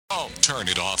Oh, turn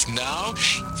it off now.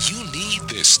 You need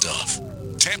this stuff.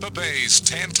 Tampa Bay's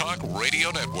Tan Talk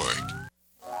Radio Network.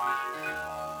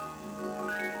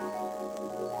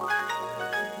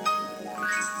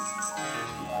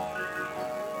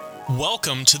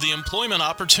 Welcome to the Employment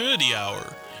Opportunity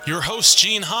Hour. Your host,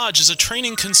 Gene Hodge, is a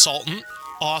training consultant,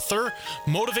 author,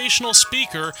 motivational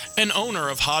speaker, and owner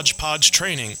of Hodge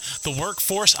Training, the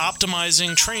workforce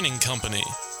optimizing training company.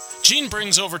 Gene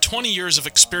brings over 20 years of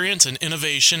experience and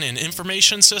innovation in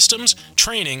information systems,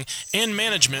 training, and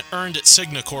management earned at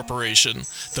Cigna Corporation,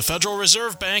 the Federal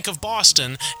Reserve Bank of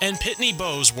Boston, and Pitney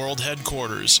Bowes World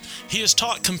Headquarters. He has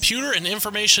taught computer and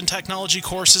information technology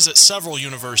courses at several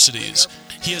universities.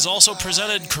 He has also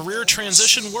presented career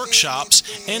transition workshops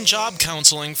and job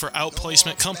counseling for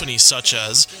outplacement companies such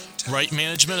as Wright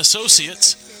Management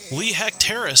Associates, Lee Hecht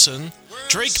Harrison,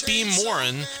 Drake Beam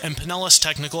Warren, and Pinellas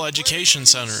Technical Education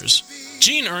Centers.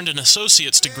 Gene earned an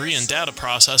associate's degree in data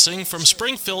processing from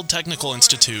Springfield Technical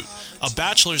Institute, a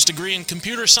bachelor's degree in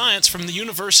computer science from the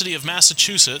University of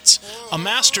Massachusetts, a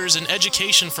master's in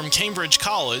education from Cambridge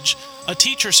College, a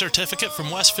teacher certificate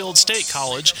from Westfield State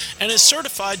College, and is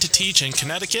certified to teach in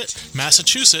Connecticut,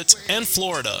 Massachusetts, and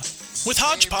Florida. With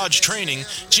Hodge Training,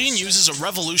 Gene uses a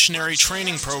revolutionary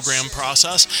training program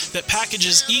process that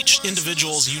packages each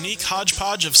individual's unique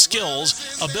hodgepodge of skills,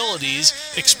 abilities,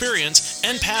 experience,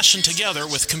 and passion together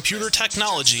with computer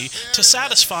technology to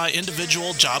satisfy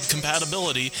individual job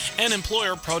compatibility and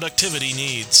employer productivity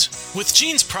needs. With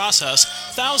Gene's process,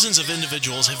 thousands of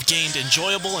individuals have gained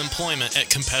enjoyable employment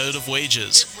at competitive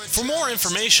wages. For more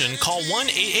information, call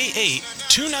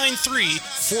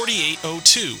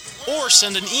 1-888-293-4802 or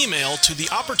send an email to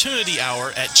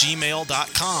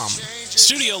theopportunityhour@gmail.com.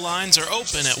 Studio lines are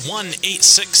open at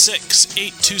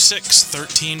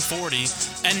 1-866-826-1340.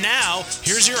 And now,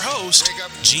 here's your host,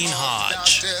 Gene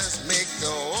Hodge. Good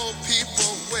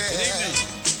evening.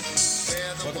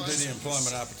 Welcome to the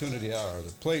Employment Opportunity Hour,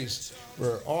 the place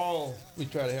where we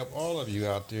try to help all of you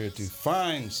out there to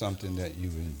find something that you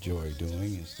enjoy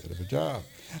doing instead of a job.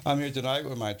 I'm here tonight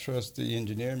with my trusty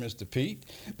engineer, Mr. Pete.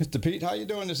 Mr. Pete, how you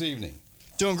doing this evening?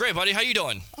 Doing great, buddy. How you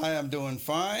doing? I am doing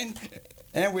fine.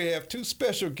 And we have two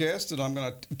special guests that I'm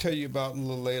going to tell you about a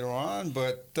little later on.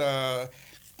 But for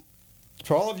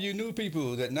all of you new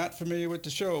people that are not familiar with the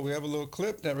show, we have a little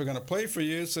clip that we're going to play for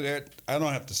you so that I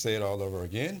don't have to say it all over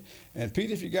again. And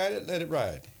Pete, if you got it, let it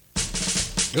ride.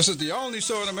 This is the only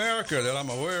show in America that I'm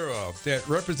aware of that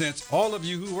represents all of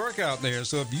you who work out there.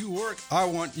 So if you work, I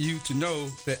want you to know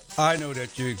that I know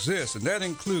that you exist. And that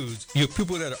includes you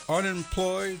people that are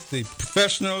unemployed, the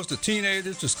professionals, the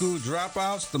teenagers, the school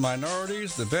dropouts, the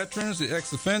minorities, the veterans, the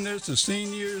ex-offenders, the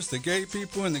seniors, the gay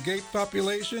people in the gay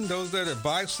population, those that are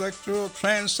bisexual,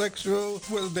 transsexual,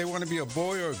 whether they want to be a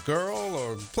boy or a girl,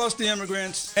 or plus the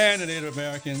immigrants and the Native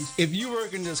Americans. If you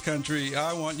work in this country,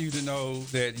 I want you to know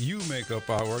that you make up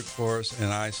our workforce,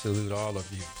 and I salute all of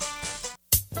you.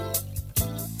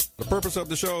 The purpose of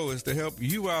the show is to help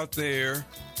you out there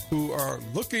who are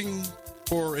looking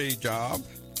for a job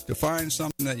to find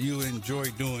something that you enjoy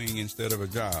doing instead of a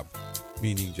job,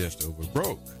 meaning just over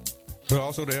broke. But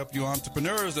also to help you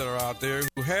entrepreneurs that are out there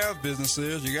who have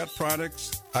businesses, you got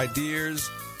products, ideas.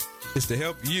 It's to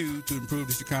help you to improve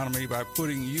this economy by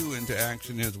putting you into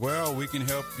action as well. We can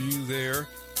help you there.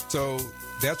 So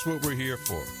that's what we're here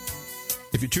for.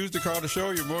 If you choose to call the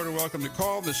show, you're more than welcome to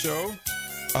call the show.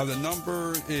 The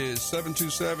number is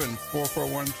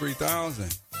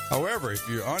 727-441-3000. However, if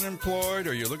you're unemployed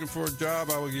or you're looking for a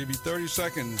job, I will give you 30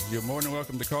 seconds. You're more than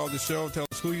welcome to call the show. Tell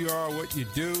us who you are, what you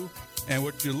do, and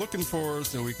what you're looking for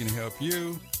so we can help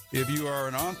you. If you are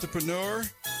an entrepreneur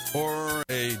or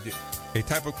a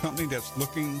type of company that's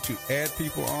looking to add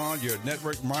people on, you're a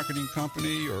network marketing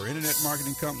company or internet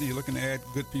marketing company, you're looking to add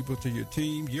good people to your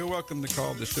team, you're welcome to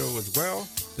call the show as well.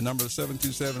 The number is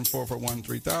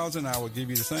 727-441-3000. I will give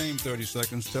you the same 30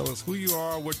 seconds. Tell us who you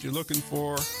are, what you're looking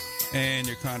for, and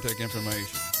your contact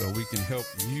information so we can help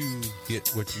you get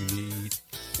what you need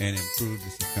and improve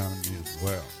this economy as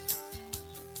well.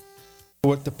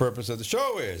 What the purpose of the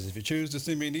show is. If you choose to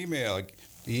send me an email,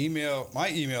 my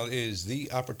email is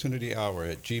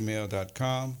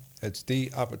theopportunityhour@gmail.com. That's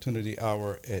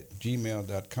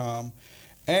theopportunityhour@gmail.com.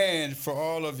 And for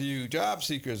all of you job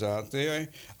seekers out there,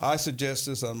 I suggest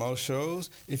this on most shows.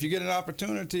 If you get an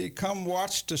opportunity, come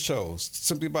watch the shows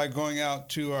simply by going out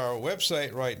to our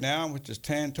website right now, which is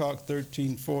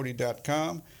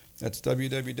tantalk1340.com. That's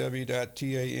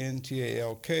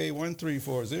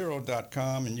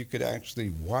www.tantalk1340.com, and you could actually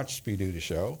watch me do the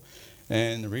show.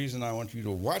 And the reason I want you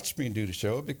to watch me do the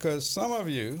show, because some of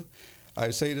you,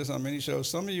 I say this on many shows,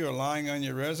 some of you are lying on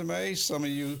your resume, some of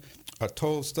you are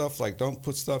told stuff like don't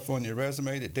put stuff on your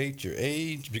resume that dates your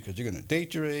age because you're going to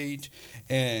date your age.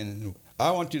 And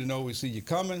I want you to know we see you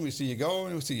coming, we see you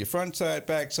going, we see your front side,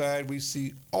 back side. We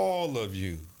see all of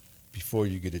you before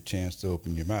you get a chance to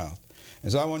open your mouth.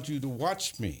 And so I want you to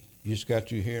watch me. You just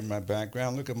got you here in my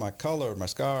background. Look at my color, my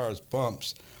scars,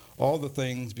 bumps, all the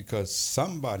things, because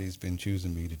somebody's been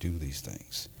choosing me to do these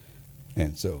things.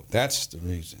 And so that's the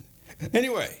reason.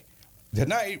 Anyway,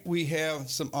 tonight we have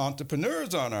some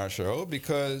entrepreneurs on our show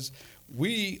because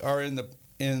we are in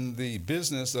the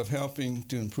business of helping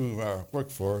to improve our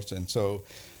workforce. And so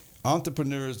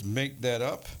entrepreneurs make that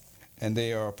up, and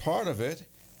they are a part of it.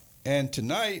 And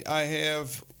tonight I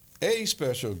have a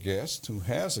special guest who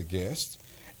has a guest.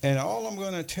 And all I'm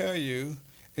going to tell you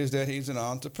is that he's an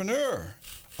entrepreneur.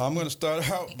 I'm going to start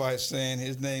out by saying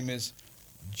his name is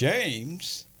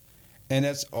James, and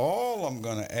that's all I'm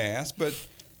going to ask. But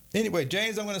anyway,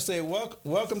 James, I'm going to say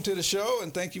welcome to the show,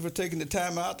 and thank you for taking the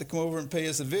time out to come over and pay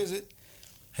us a visit.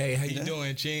 Hey, how you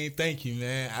doing, Gene? Thank you,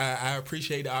 man. I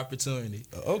appreciate the opportunity.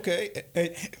 Okay.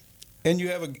 And you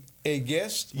have a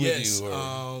guest with yes, you?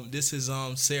 Yes. This is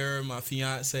Sarah, my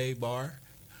fiance, Bar.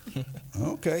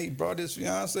 Okay, he brought his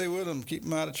fiance with him, keep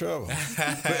him out of trouble.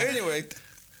 But anyway,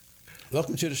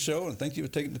 welcome to the show, and thank you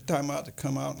for taking the time out to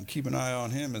come out and keep an eye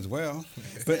on him as well.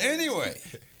 But anyway,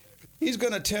 he's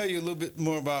going to tell you a little bit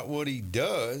more about what he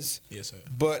does. Yes, sir.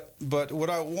 But what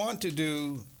I want to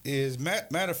do is,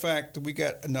 matter of fact, we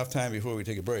got enough time before we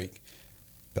take a break.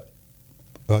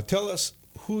 Tell us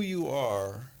who you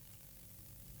are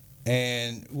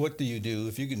and what do you do,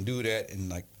 if you can do that in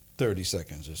like 30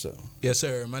 seconds or so. Yes,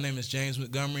 sir. My name is James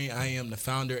Montgomery. I am the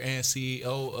founder and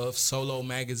CEO of Solo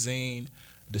Magazine,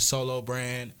 the Solo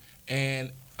brand.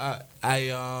 And I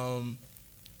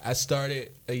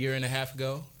started a year and a half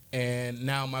ago, and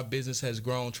now my business has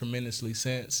grown tremendously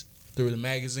since, through the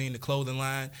magazine, the clothing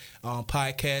line,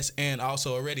 podcast, and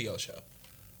also a radio show.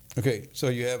 Okay, so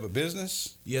you have a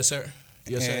business? Yes, sir.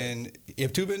 Yes, sir. And you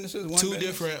have two businesses? Two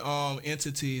different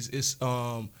entities. It's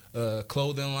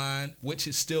clothing line, which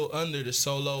is still under the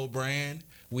Solo brand.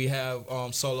 We have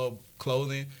Solo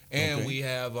clothing, and we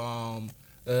have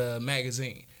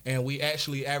magazine. And we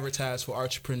actually advertise for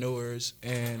entrepreneurs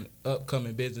and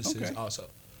upcoming businesses also.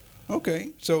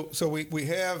 Okay, so we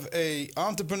have a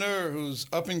entrepreneur who's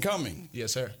up and coming.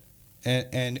 Yes, sir.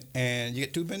 And you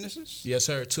get two businesses? Yes,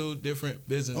 sir. Two different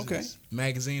businesses. Okay.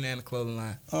 Magazine and a clothing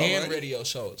line. And radio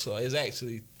show. So it's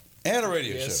actually... And a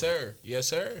radio show. Yes, sir. Yes,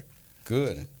 sir.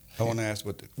 Good. I want to ask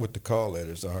what the call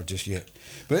letters are just yet.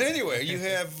 But anyway, you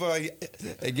have a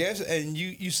guest, and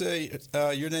you say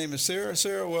your name is Sarah.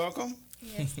 Sarah, welcome.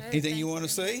 Yes, sir. Anything you want to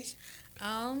say?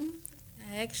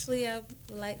 Actually, I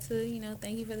would like to,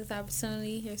 thank you for this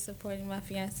opportunity here supporting my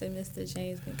fiance, Mr.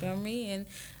 James Montgomery, and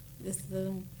this is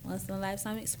a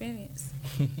once-in-a-lifetime experience.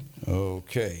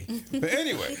 Okay. But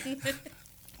anyway,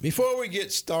 before we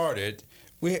get started,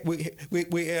 we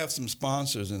have some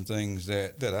sponsors and things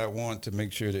that I want to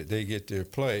make sure that they get their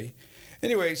play.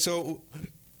 Anyway, so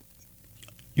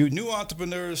you new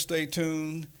entrepreneurs, stay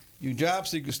tuned. You job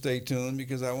seekers, stay tuned,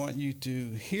 because I want you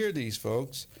to hear these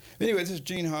folks. Anyway, this is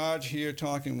Gene Hodge here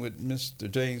talking with Mr.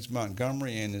 James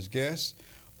Montgomery and his guests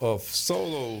of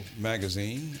Solo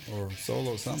Magazine, or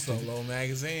Solo something. Solo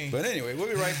Magazine. But anyway, we'll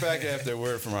be right back after a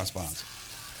word from our sponsor.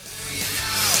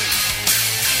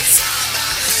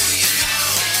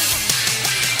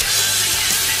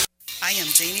 I am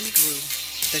Janie McGrew,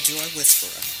 the Joy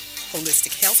Whisperer,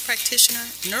 holistic health practitioner,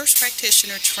 nurse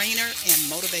practitioner, trainer, and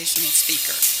motivational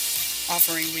speaker,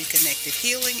 offering reconnected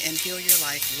healing and heal your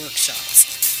life workshops.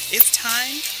 It's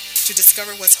time to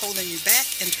discover what's holding you back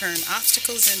and turn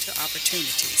obstacles into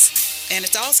opportunities. And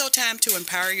it's also time to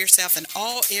empower yourself in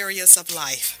all areas of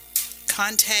life.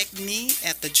 Contact me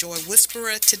at The Joy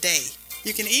Whisperer today.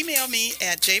 You can email me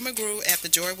at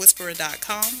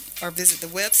jmcgrew@thejoywhisperer.com or visit the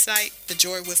website,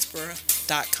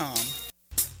 thejoywhisperer.com.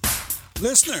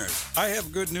 Listeners, I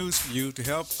have good news for you to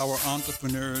help our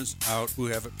entrepreneurs out who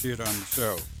have appeared on the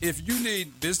show. If you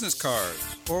need business cards,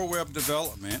 or web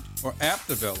development, or app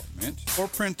development, or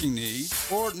printing needs,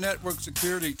 or network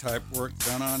security type work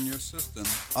done on your system,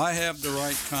 I have the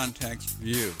right contacts for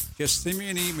you. Just send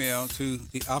me an email to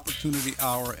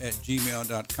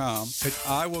theopportunityhour@gmail.com, and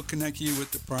I will connect you with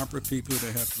the proper people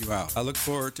to help you out. I look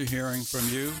forward to hearing from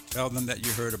you. Tell them that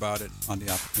you heard about it on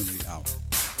the Opportunity Hour.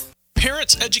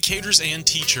 Parents, educators, and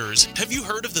teachers, have you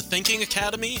heard of the Thinking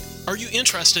Academy? Are you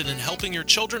interested in helping your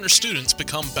children or students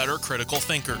become better critical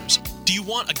thinkers? Do you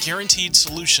want a guaranteed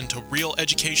solution to real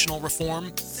educational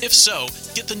reform? If so,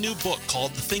 get the new book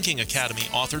called The Thinking Academy,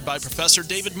 authored by Professor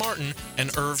David Martin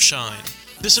and Irv Shine.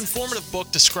 This informative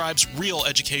book describes real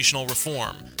educational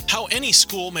reform. how any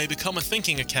school may become a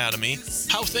thinking academy,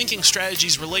 how thinking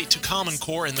strategies relate to Common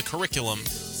Core in the curriculum,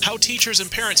 how teachers and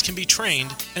parents can be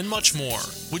trained, and much more.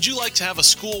 Would you like to have a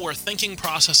school where thinking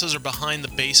processes are behind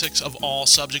the basics of all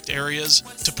subject areas?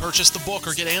 To purchase the book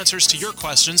or get answers to your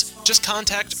questions, just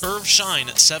contact Irv Shine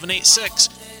at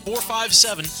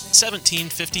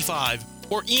 786-457-1755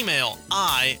 or email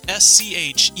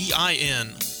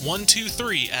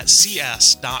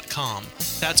ISCHEIN123@cs.com.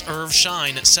 That's Irv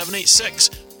Shine at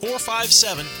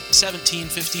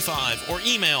 786-457-1755 or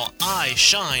email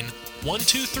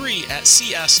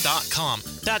ishine123@cs.com.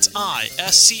 That's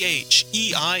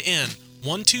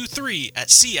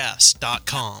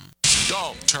ISCHEIN123@cs.com.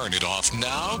 Don't turn it off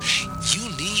now. You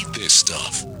need this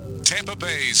stuff. Tampa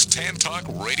Bay's Tan Talk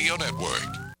Radio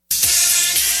Network.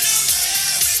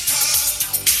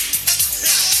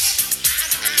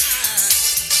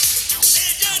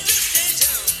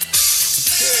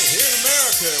 Here in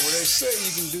America, where they say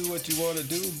you can do what you want to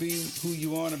do, be who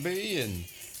you want to be, and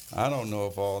I don't know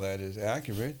if all that is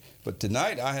accurate, but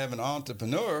tonight I have an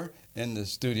entrepreneur in the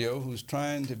studio who's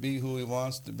trying to be who he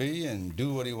wants to be and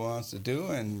do what he wants to do,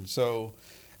 and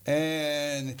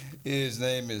his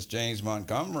name is James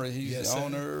Montgomery. He's the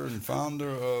owner and founder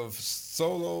of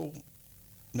Solo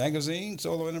Magazine,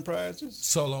 Solo Enterprises?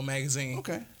 Solo Magazine.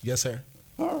 Okay. Yes, sir.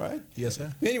 All right. Yes,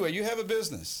 sir. Anyway, you have a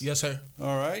business. Yes, sir.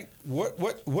 All right.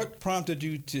 What prompted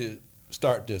you to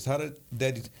start this? How did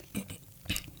that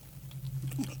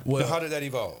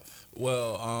evolve?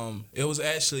 Well, it was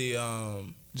actually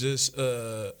just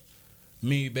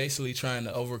me basically trying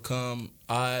to overcome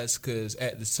odds, because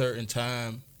at a certain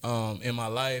time in my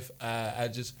life,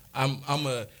 I'm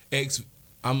a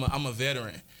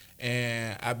veteran,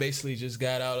 and I basically just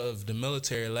got out of the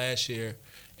military last year.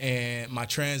 And my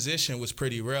transition was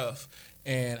pretty rough.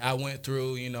 And I went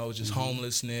through, just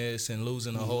homelessness and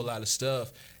losing a whole lot of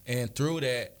stuff. And through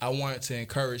that, I wanted to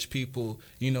encourage people,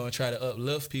 and try to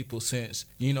uplift people, since,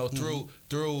 through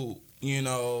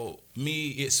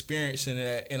me experiencing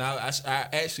that. And I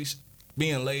actually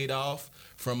being laid off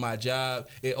from my job,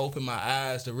 it opened my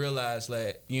eyes to realize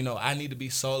that, I need to be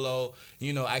solo.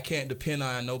 I can't depend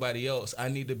on nobody else. I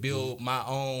need to build my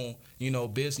own,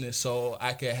 business so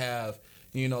I can have,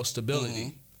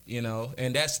 stability,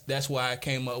 and that's why I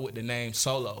came up with the name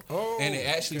Solo. Oh, and it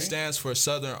actually stands for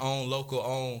Southern-owned,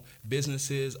 local-owned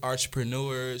businesses,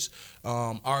 entrepreneurs,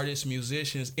 artists,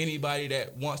 musicians, anybody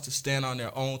that wants to stand on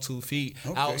their own 2 feet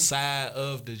outside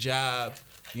of the job,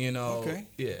 Okay.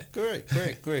 Yeah.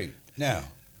 Great. Now, I'm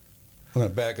going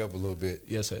to back up a little bit.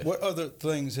 Yes, sir. What other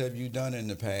things have you done in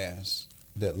the past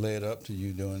that led up to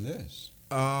you doing this?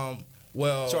 Well,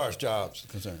 as far as jobs are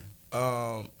concerned.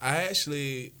 I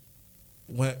actually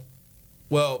went.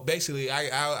 Well, basically,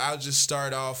 I'll just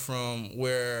start off from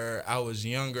where I was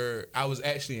younger. I was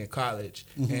actually in college,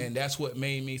 and that's what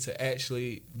made me to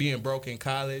actually being broke in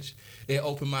college. It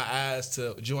opened my eyes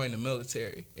to join the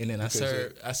military, and then I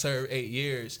served 8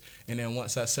 years, and then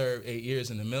once I served 8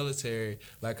 years in the military,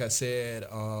 like I said,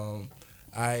 I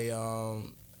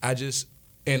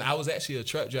was actually a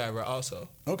truck driver also.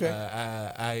 Okay.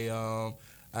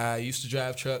 I used to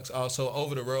drive trucks also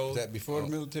over the road. Was that before the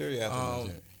military or after the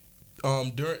military?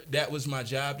 That was my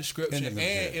job description, and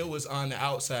it was on the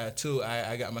outside too.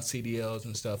 I got my CDLs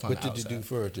and stuff on the outside. What did you do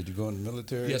first? Did you go in the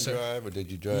military Yes, and sir. drive, or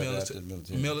did you drive after the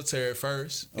military? Military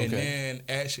first, and then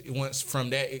actually once from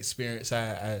that experience,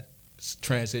 I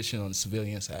transitioned on the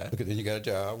civilian side. Okay, then you got a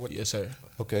job. Yes, sir.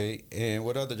 Okay, and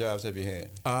what other jobs have you had?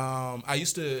 I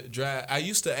used to drive. I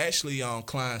used to actually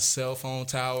climb cell phone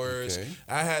towers. Okay.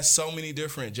 I had so many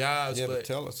different jobs. Yeah, but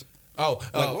tell us. What?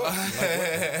 What?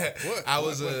 I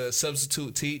was a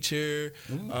substitute teacher.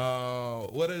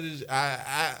 What are the?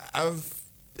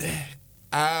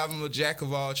 I'm a jack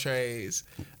of all trades.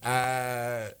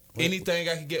 Anything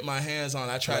I could get my hands on,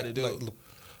 I try to do.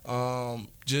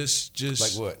 Just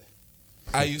like what?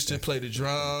 I used to play the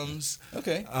drums.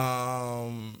 Okay.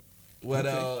 What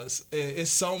else?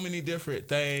 It's so many different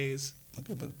things.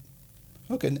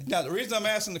 Okay. Now, the reason I'm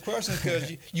asking the question is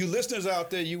because you listeners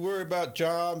out there, you worry about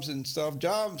jobs and stuff.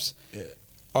 Jobs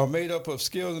are made up of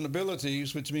skills and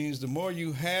abilities, which means the more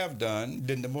you have done,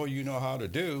 then the more you know how to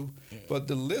do. Yeah. But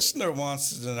the listener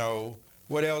wants to know,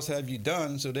 what else have you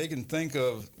done, so they can think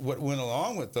of what went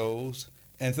along with those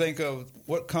and think of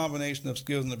what combination of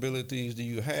skills and abilities do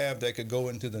you have that could go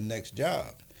into the next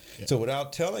job. Yeah. So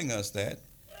without telling us that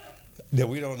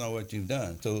we don't know what you've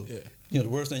done. So, the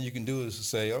worst thing you can do is to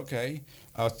say, okay,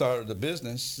 I started a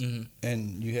business,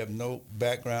 and you have no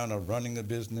background of running a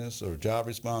business or job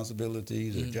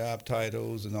responsibilities or job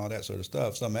titles and all that sort of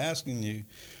stuff. So I'm asking you,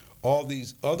 all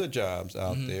these other jobs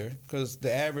out there, because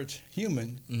the average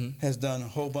human has done a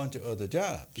whole bunch of other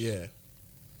jobs. Yeah.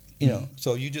 You know,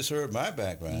 so you just heard my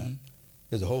background.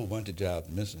 There's a whole bunch of jobs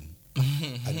missing.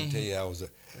 I didn't tell you I was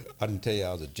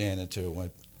a janitor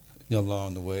went,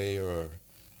 along the way, or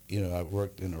I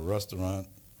worked in a restaurant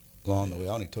along the way.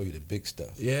 I only told you the big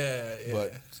stuff. Yeah.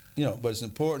 But but it's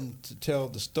important to tell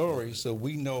the story so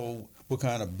we know what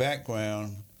kind of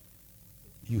background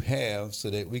you have, so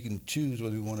that we can choose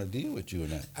whether we want to deal with you or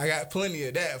not. I got plenty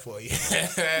of that for you.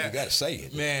 You got to say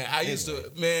it, man. I used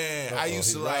to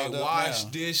like wash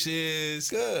dishes.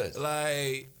 Good.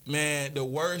 Like, man, the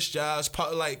worst jobs,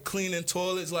 like cleaning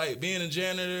toilets, like being a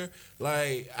janitor.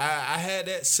 Like I had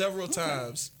that several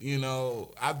times.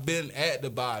 I've been at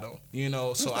the bottom.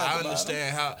 So I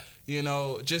understand how.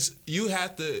 Just you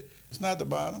have to. It's not the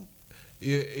bottom.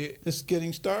 It's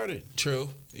getting started. True.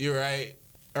 You're right.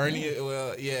 Ernie,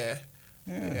 well, yeah.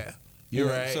 You're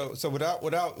right. So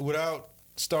without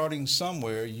starting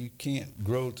somewhere, you can't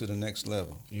grow to the next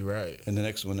level. You're right. And the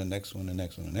next one, the next one, the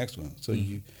next one, the next one. So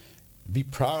you be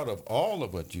proud of all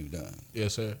of what you've done.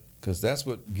 Yes, sir. Because that's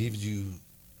what gives you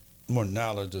more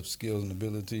knowledge of skills and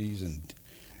abilities, and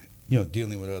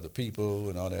dealing with other people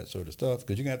and all that sort of stuff.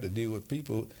 Because you're gonna have to deal with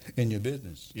people in your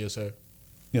business. Yes, sir.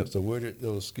 So where did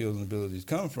those skills and abilities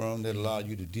come from that allow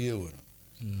you to deal with them?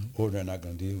 Or they're not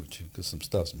going to deal with you because some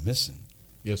stuff's missing.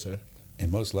 Yes, sir.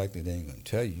 And most likely they ain't going to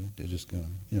tell you. They're just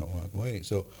going to, walk away.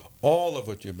 So all of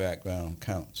what your background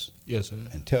counts. Yes, sir.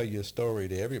 And tell your story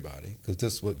to everybody, because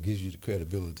this is what gives you the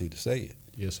credibility to say it.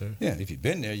 Yes, sir. Yeah, if you've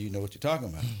been there, you know what you're talking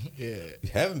about. Yeah. If you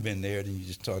haven't been there, then you're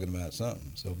just talking about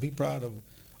something. So be proud of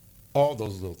all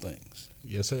those little things.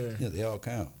 Yes, sir. Yeah, they all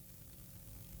count.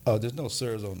 Oh, there's no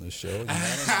sirs on this show.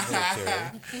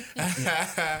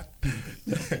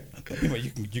 Anyway,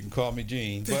 you can call me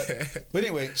Gene. But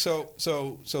anyway, so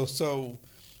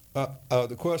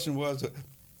the question was,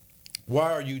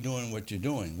 why are you doing what you're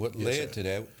doing? What led to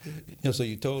that? So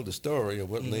you told the story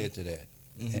of what led to that,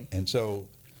 and so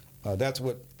that's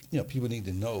what people need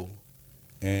to know.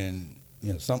 And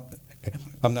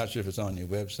I'm not sure if it's on your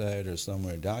website or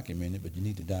somewhere documented, but you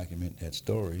need to document that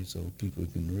story so people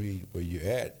can read where you're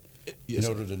at in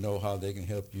order to know how they can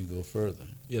help you go further.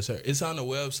 Yes, sir. It's on the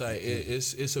website.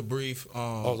 It's a brief.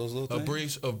 Those little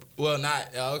things?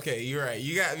 Okay, you're right.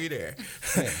 You got me there.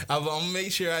 I'm gonna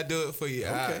make sure I do it for you.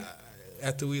 Okay.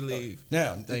 After we leave.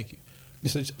 Now, thank you.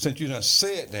 Since you done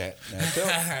said that,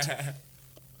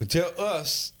 now tell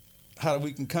us how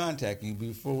we can contact you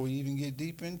before we even get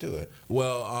deep into it.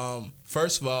 Well,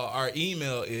 first of all, our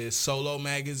email is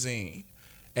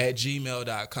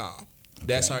solomagazine@gmail.com.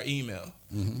 That's our email.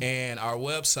 And our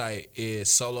website is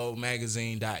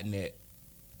solomagazine.net.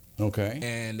 Okay.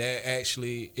 And that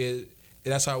actually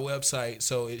that's our website,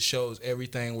 so it shows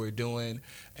everything we're doing.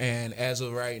 And as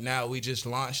of right now, we just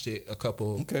launched it a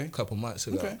couple months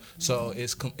ago. Okay. So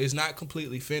it's not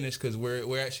completely finished, because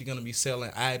we're actually going to be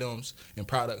selling items and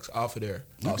products off of there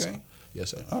also. Okay. Yes,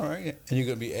 sir. All right. And you're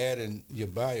going to be adding your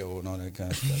bio and all that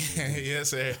kind of stuff. Yes,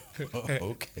 sir.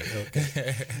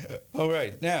 Okay. All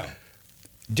right. Now,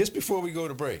 just before we go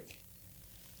to break,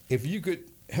 if you could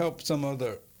help some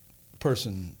other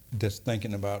person that's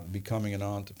thinking about becoming an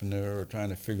entrepreneur or trying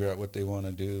to figure out what they want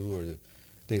to do, or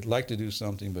they'd like to do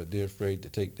something but they're afraid to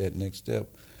take that next step,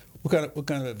 what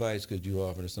kind of advice could you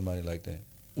offer to somebody like that?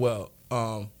 Well,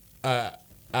 I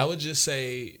would just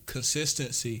say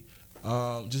consistency.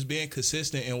 Just being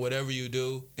consistent in whatever you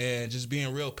do, and just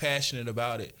being real passionate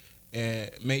about it. And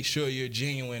make sure you're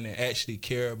genuine and actually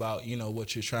care about,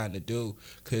 what you're trying to do,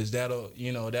 because that'll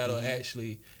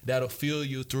fuel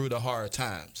you through the hard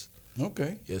times.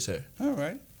 Okay. Yes, sir. All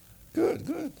right. Good.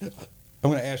 I'm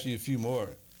going to ask you a few more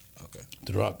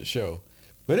to drop the show.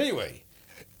 But anyway,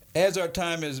 as our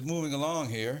time is moving along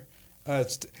here,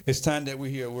 it's time that we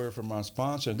hear a word from our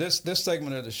sponsor. This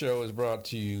segment of the show is brought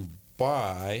to you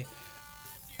by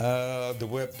the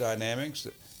Web Dynamics.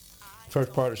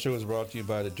 First part of the show is brought to you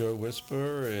by the Joy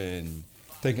Whisperer and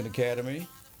Thinking Academy.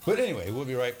 But anyway, we'll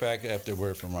be right back after a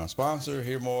word from our sponsor.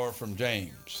 Hear more from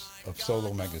James of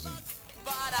Solo Magazine.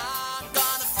 But I'm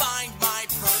gonna find my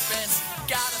purpose.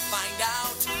 Gotta find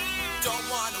out. Don't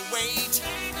wanna wait.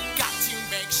 Got to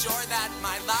make sure that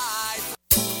my life.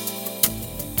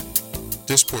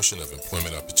 This portion of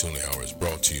Employment Opportunity Hour is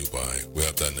brought to you by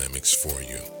Web Dynamics For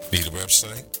You. Need a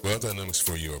website? Web Dynamics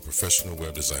For You are professional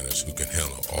web designers who can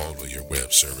handle all of your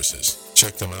web services.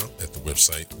 Check them out at the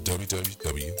website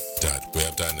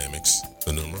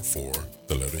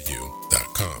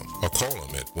www.webdynamics4u.com. or call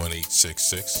them at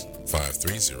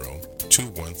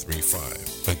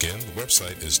 1-866-530-2135. Again, the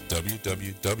website is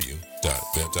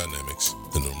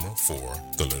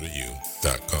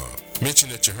www.webdynamics4u.com. Mention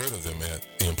that you heard of them at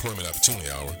the Employment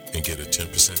Opportunity Hour and get a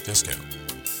 10% discount.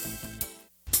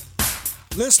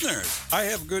 Listeners, I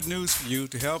have good news for you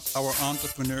to help our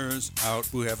entrepreneurs out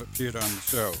who have appeared on the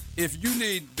show. If you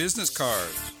need business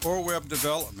cards or web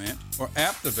development or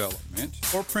app development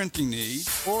or printing needs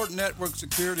or network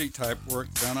security type work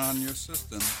done on your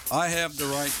system, I have the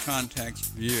right contacts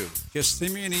for you. Just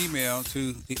send me an email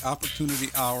to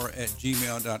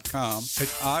theopportunityhour@gmail.com and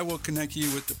I will connect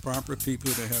you with the proper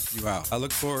people to help you out. I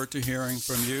look forward to hearing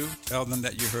from you. Tell them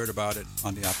that you heard about it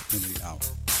on the Opportunity Hour.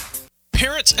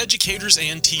 Parents, educators,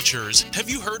 and teachers, have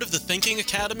you heard of the Thinking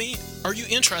Academy? Are you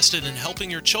interested in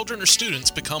helping your children or students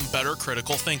become better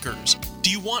critical thinkers? Do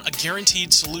you want a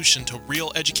guaranteed solution to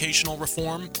real educational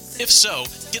reform? If so,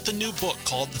 get the new book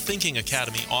called The Thinking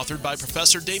Academy, authored by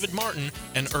Professor David Martin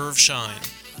and Irv Schein.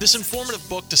 This informative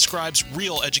book describes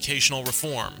real educational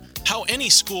reform, how any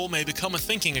school may become a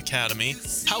thinking academy,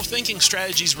 how thinking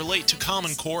strategies relate to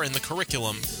Common Core in the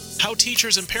curriculum, how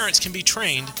teachers and parents can be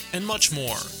trained, and much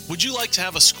more. Would you like to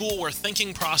have a school where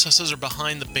thinking processes are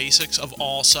behind the basics of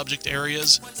all subject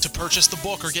areas? To purchase the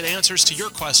book or get answers to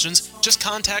your questions, just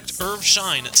contact Irv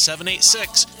Schein at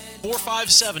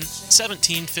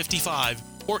 786-457-1755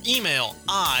 or email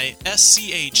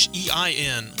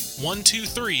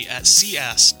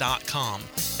ISCHEIN123@cs.com.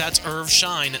 That's Irv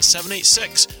Schein at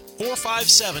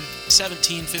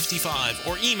 786-457-1755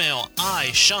 or email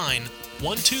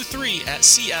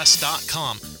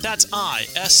ISHEIN123@cs.com. That's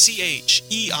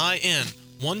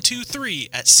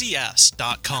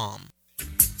ISCHEIN123@cs.com.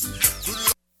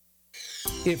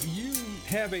 If you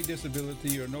have a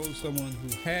disability or know someone who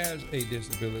has a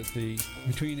disability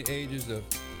between the ages of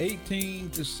 18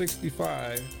 to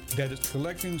 65 that is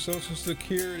collecting Social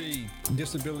Security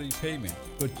disability payment,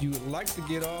 but you would like to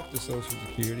get off the Social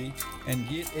Security and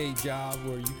get a job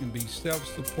where you can be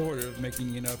self-supportive,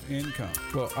 making enough income.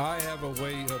 Well, I have a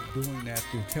way of doing that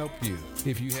to help you.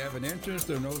 If you have an interest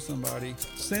or know somebody,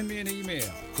 send me an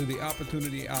email to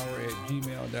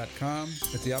theopportunityhour@gmail.com.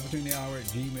 It's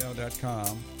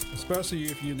theopportunityhour@gmail.com. Especially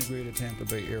if you're in the greater Tampa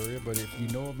Bay area, but if you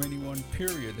know of anyone,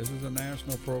 period, this is a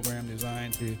national program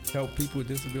designed to help people with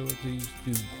disabilities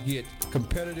to get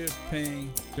competitive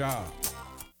paying jobs.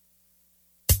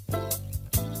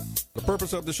 The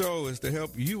purpose of the show is to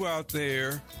help you out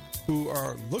there who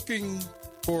are looking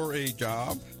for a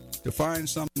job to find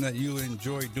something that you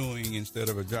enjoy doing instead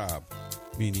of a job,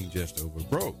 meaning just over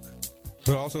broke.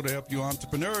 But also to help you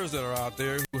entrepreneurs that are out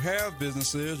there who have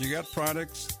businesses, you got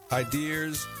products,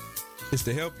 ideas. It's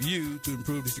to help you to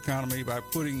improve this economy by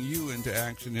putting you into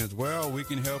action as well. We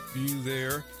can help you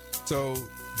there. So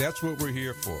that's what we're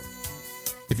here for.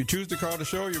 If you choose to call the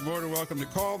show, you're more than welcome to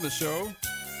call the show.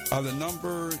 The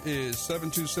number is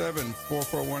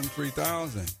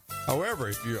 727-441-3000. However,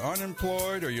 if you're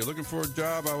unemployed or you're looking for a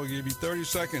job, I will give you 30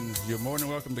 seconds. You're more than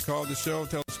welcome to call the show.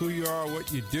 Tell us who you are, what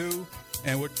you do,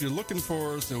 and what you're looking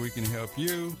for so we can help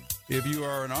you. If you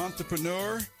are an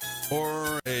entrepreneur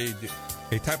or a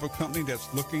type of company that's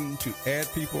looking to add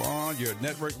people on, you're a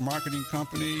network marketing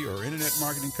company or internet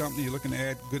marketing company, you're looking to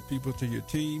add good people to your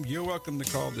team, you're welcome to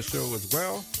call the show as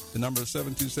well. The number is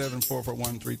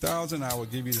 727-441-3000. I will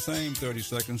give you the same 30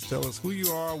 seconds. Tell us who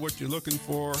you are, what you're looking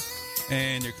for,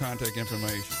 and your contact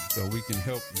information so we can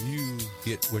help you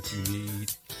get what you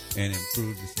need and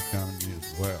improve this economy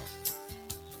as well.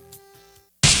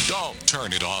 Don't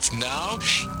turn it off now.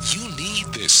 You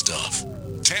need this stuff.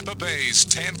 Tampa Bay's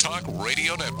Tan Talk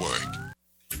Radio Network.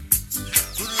 Good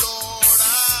Lord,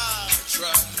 I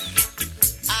try.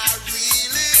 I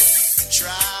really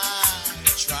try.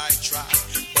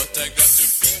 But I got to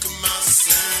pick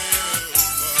myself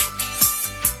up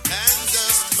and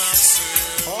dust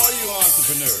myself. All you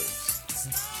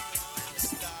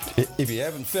entrepreneurs, if you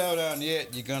haven't fell down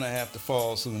yet, you're going to have to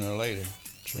fall sooner or later.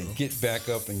 And get back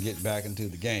up and get back into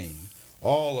the game.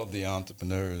 All of the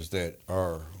entrepreneurs that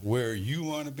are where you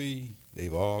want to be,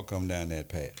 they've all come down that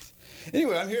path.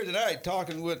 Anyway, I'm here tonight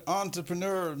talking with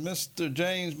entrepreneur Mr.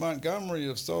 James Montgomery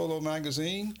of Solo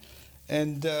Magazine.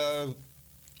 And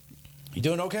you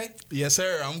doing okay? Yes,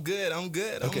 sir. I'm good. Okay,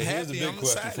 I'm happy. here's a big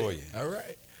question excited. for you. All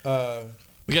right.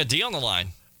 We got D on the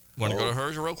line. Want to go to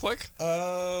hers real quick?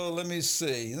 Let me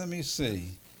see.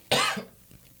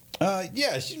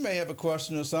 Yes, you may have a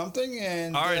question or something.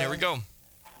 And All right, here we go.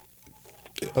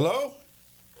 Hello?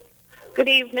 Good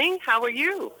evening. How are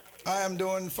you? I am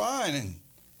doing fine.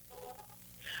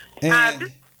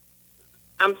 I'm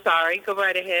sorry. Go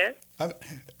right ahead.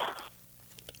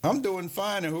 I'm doing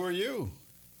fine. And who are you?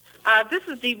 This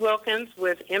is Dee Wilkins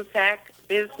with Impact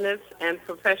Business and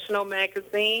Professional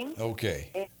Magazine. Okay.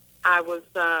 And I was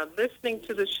listening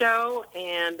to the show,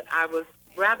 and I was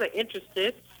rather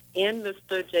interested in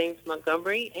Mr. James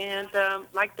Montgomery, and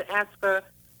like to ask a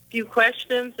few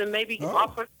questions and maybe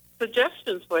offer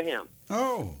suggestions for him.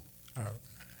 Oh.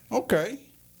 Okay.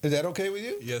 Is that okay with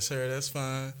you? Yes, sir. That's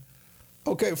fine.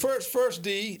 Okay. First,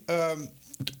 Dee,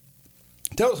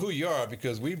 tell us who you are,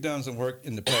 because we've done some work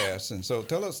in the past, and so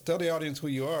tell the audience who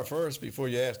you are first before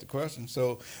you ask the question,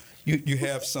 so you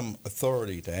have some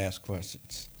authority to ask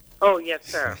questions. Oh, yes,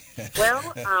 sir.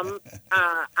 Well,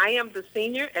 I am the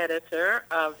senior editor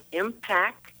of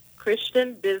Impact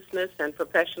Christian Business and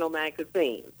Professional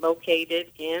Magazine,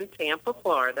 located in Tampa,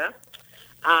 Florida.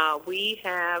 We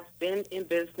have been in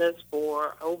business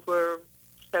for over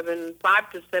 5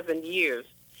 to 7 years,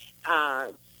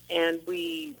 and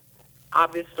we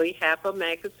obviously have a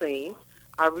magazine.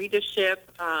 Our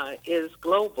readership is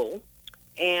global,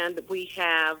 and we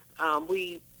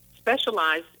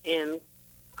specialize in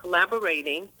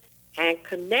collaborating and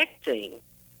connecting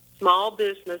small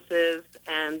businesses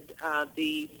and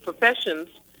the professions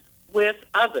with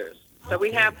others. So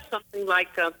we have something like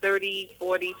 30,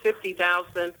 40,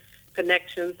 50,000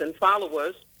 connections and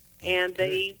followers, and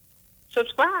they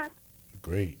subscribe.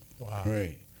 Great. Wow.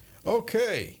 Great.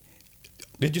 Okay.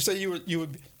 Did you say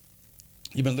you've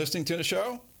been listening to the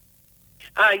show?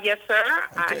 Yes, sir.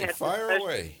 Okay, fire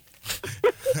away.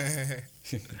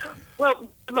 Well,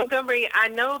 Montgomery, I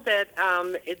know that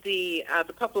the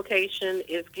publication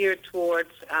is geared towards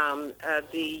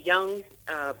the young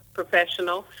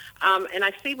professional, and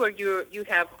I see where you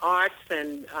have arts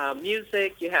and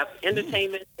music, you have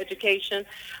entertainment, education.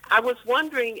 I was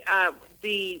wondering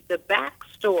the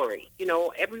backstory. You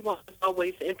know, everyone's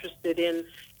always interested in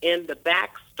the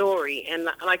backstory, and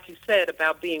like you said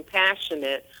about being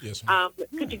passionate. Yes,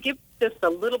 could you give just a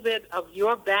little bit of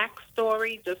your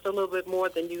backstory, just a little bit more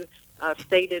than you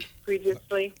stated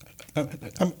previously? Let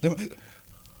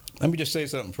me just say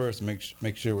something first to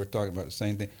make sure we're talking about the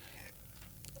same thing.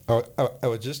 I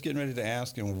was just getting ready to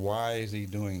ask him, why is he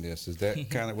doing this? Is that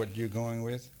kind of what you're going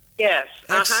with? Yes.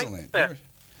 Excellent. Uh-huh.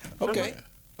 Okay.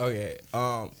 Okay.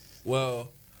 Well,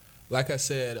 like I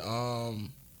said,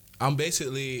 I'm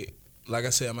basically, like I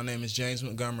said, my name is James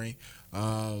Montgomery,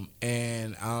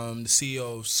 and I'm the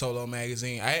CEO of Solo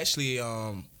Magazine. I actually,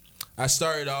 I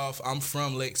started off, I'm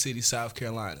from Lake City, South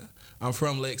Carolina.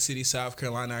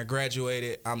 I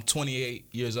graduated, I'm 28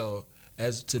 years old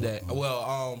as of today.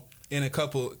 Well, in a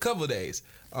couple days.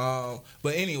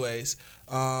 But anyways,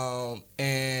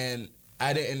 and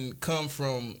I didn't come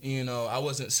from, I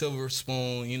wasn't silver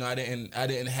spoon, I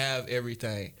didn't have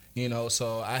everything,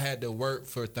 so I had to work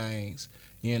for things.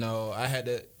 I had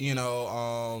to,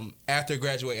 after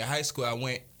graduating high school, I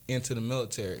went into the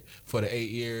military for the 8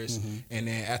 years, and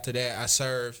then after that, I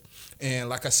served. And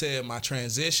like I said, my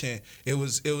transition, it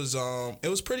was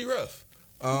pretty rough.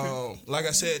 Like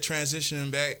I said,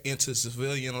 transitioning back into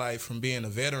civilian life from being a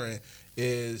veteran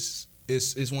is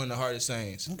one of the hardest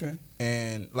things. Okay.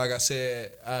 And like I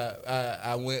said,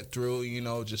 I went through,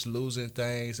 just losing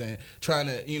things and trying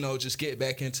to, just get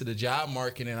back into the job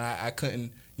market, and I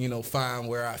couldn't, find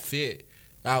where I fit.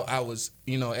 I was,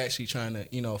 actually trying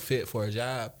to, fit for a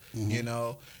job,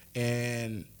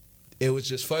 and it was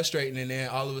just frustrating. And then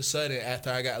all of a sudden,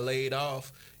 after I got laid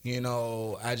off,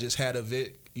 I just had a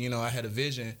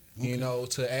vision,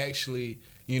 to actually,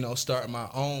 start my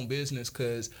own business,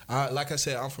 because, like I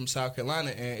said, I'm from South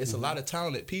Carolina, and it's a lot of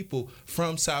talented people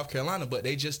from South Carolina, but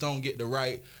they just don't get the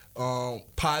right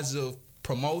positive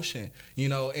promotion,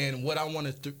 and what I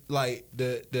want to,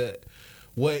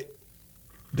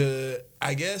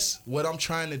 I guess what I'm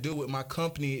trying to do with my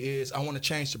company is I want to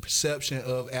change the perception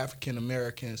of African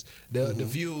Americans, the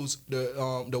views,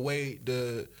 the way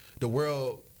the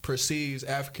world perceives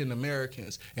African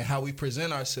Americans and how we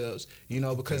present ourselves,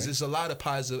 because there's a lot of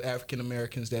positive African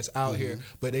Americans that's out here,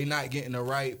 but they're not getting the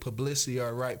right publicity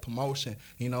or right promotion,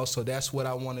 so that's what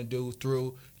I want to do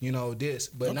through, this.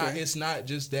 But it's not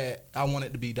just that, I want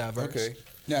it to be diverse. Okay.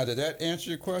 Now, did that answer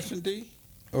your question, Dee?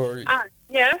 Or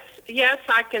yes,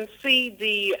 I can see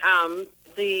the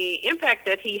impact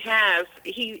that he has.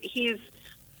 He's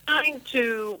trying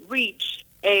to reach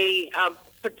a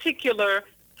particular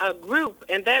group,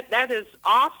 and that is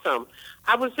awesome.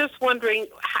 I was just wondering,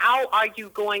 how are you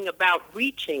going about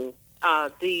reaching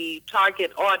the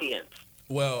target audience?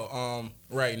 Well,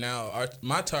 right now,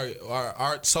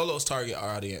 our Solo's target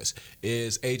audience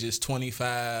is ages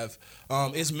 25.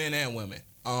 It's men and women.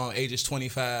 Ages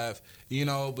 25.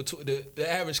 Between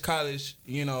the average college,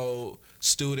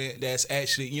 student that's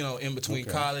actually, in between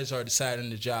college or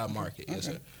deciding the job market. Yes,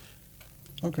 sir.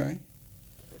 Okay.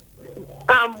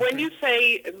 When you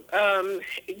say,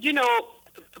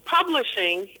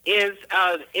 publishing is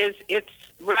it's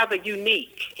rather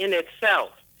unique in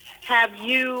itself. Have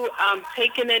you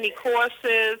taken any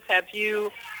courses? Have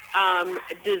you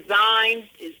designed?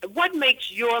 What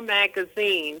makes your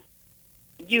magazine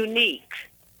unique?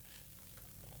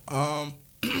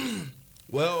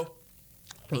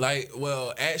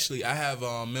 Actually, I have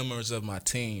members of my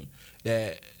team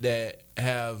that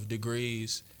have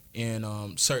degrees in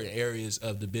certain areas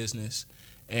of the business,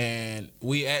 and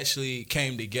we actually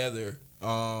came together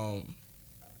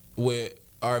with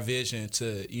our vision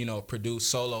to produce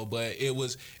Solo. But it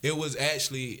was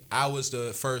actually, I was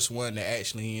the first one to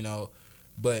actually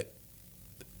but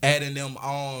adding them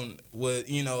on with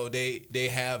they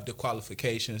have the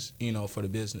qualifications for the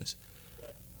business.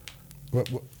 What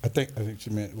I think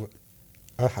you meant.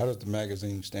 How does the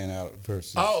magazine stand out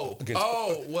versus other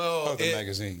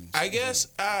magazines? I guess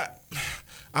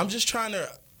I'm just trying to.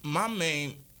 My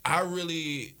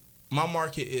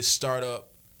market is startup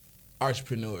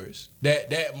entrepreneurs.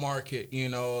 That market,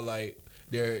 like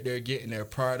they're getting their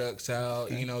products out,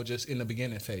 just in the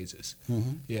beginning phases.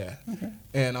 Mm-hmm. Yeah, okay.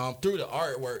 And through the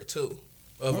artwork too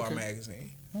of our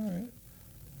magazine. All right,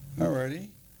 alrighty.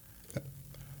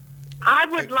 I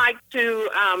would like to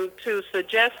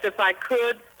suggest, if I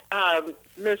could,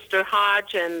 Mr.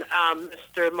 Hodge and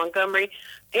Mr. Montgomery,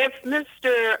 if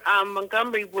Mr.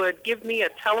 Montgomery would give me a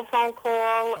telephone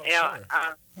call, sure.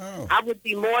 I would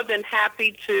be more than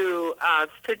happy to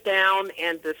sit down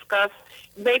and discuss,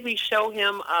 maybe show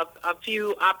him a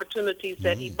few opportunities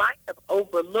that he might have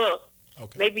overlooked.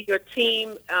 Okay. Maybe your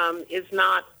team is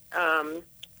not,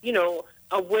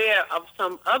 aware of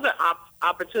some other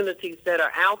opportunities that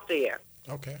are out there.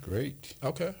 Okay. Great.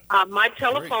 Okay. My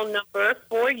telephone number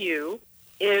for you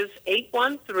is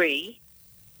 813-812.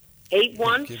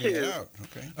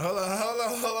 Okay. Hold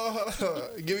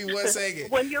on. Give me 1 second.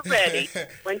 When you're ready.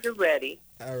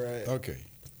 All right. Okay.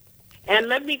 And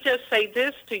let me just say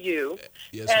this to you.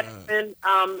 Yes, that ma'am.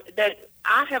 that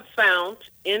I have found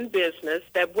in business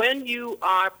that when you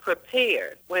are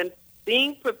prepared, when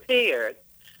being prepared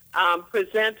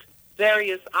presents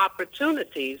various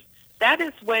opportunities, that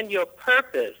is when your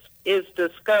purpose is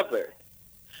discovered.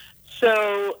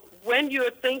 So when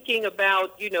you're thinking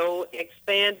about,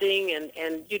 expanding and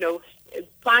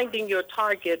finding your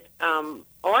target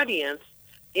audience,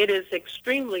 it is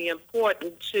extremely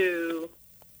important to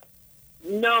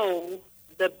know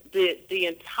the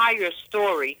entire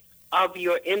story of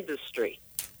your industry.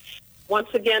 Once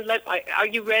again, are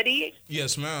you ready?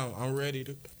 Yes, ma'am. I'm ready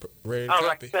to All copy.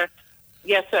 right, sir.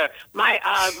 Yes, sir. My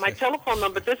telephone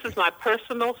number, this is my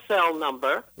personal cell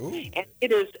number, and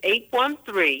it is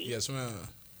 813. Yes, ma'am.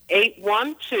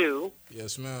 812.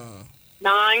 Yes, ma'am.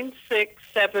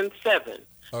 9677.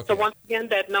 Okay. So once again,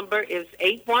 that number is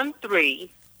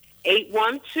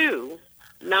 813-812-9677.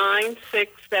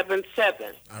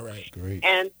 All right. Great.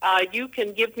 And you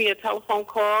can give me a telephone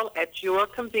call at your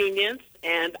convenience,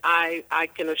 and I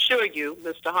can assure you,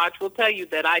 Mr. Hodge will tell you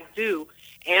that I do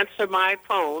answer my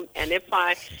phone, and if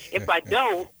I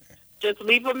don't, just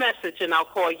leave a message and I'll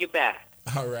call you back.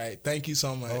 All right. Thank you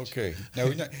so much. Okay.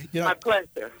 Now My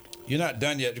pleasure. You're not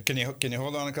done yet. Can you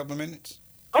hold on a couple of minutes?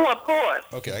 Oh, of course.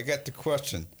 Okay. I got the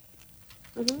question.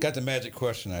 Mm-hmm. Got the magic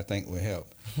question. I think will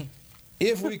help.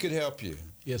 If we could help you.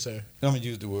 Yes, sir. I'm gonna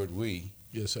use the word we.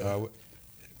 Yes, sir.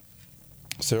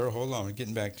 Sarah, hold on. I'm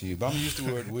getting back to you. But I'm gonna use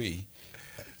the word we.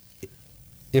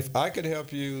 If I could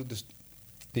help you,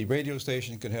 the radio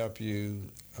station could help you,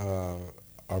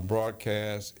 our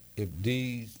broadcast. If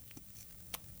Dee,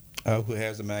 who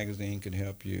has the magazine, could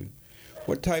help you,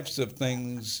 what types of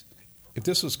things? If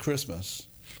this was Christmas,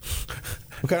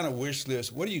 what kind of wish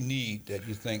list? What do you need that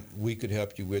you think we could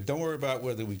help you with? Don't worry about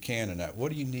whether we can or not.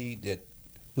 What do you need that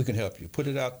we can help you? Put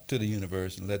it out to the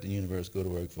universe and let the universe go to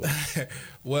work for you.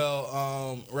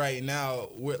 Well, right now,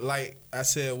 like I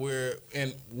said,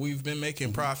 we've been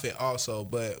making profit also,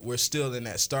 but we're still in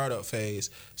that startup phase.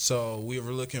 So we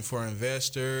were looking for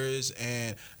investors,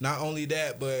 and not only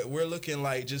that, but we're looking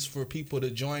like just for people to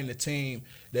join the team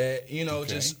that,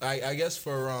 just I guess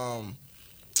for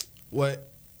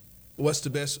what's the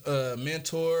best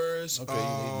mentors? Okay,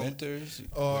 you need mentors,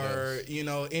 or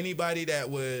anybody that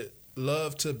would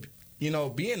love to,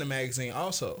 be in the magazine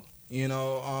also.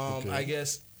 I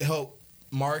guess help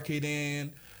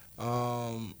marketing.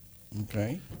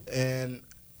 Okay. And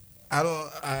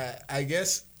I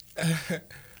guess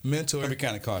mentor. Every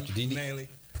kind of cost. Mainly.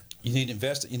 You need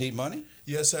investors. You need money.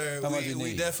 Yes, sir. How much you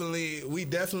We need?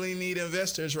 definitely need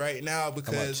investors right now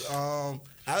because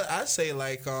I say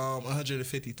like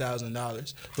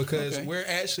 $150,000 because Okay. we're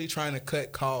actually trying to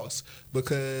cut costs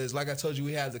because, like I told you,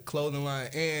 we have the clothing line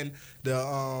and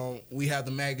we have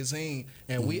the magazine,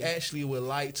 and we actually would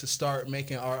like to start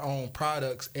making our own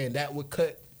products, and that would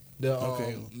cut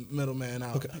the middleman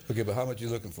out. Okay, but how much you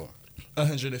looking for?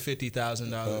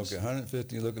 $150,000. Okay,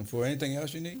 150 you looking for. Anything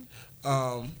else you need?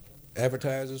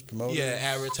 Advertisers, promoters? Yeah,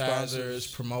 advertisers,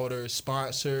 sponsors? promoters,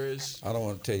 sponsors. I don't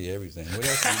want to tell you everything. What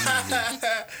else do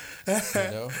you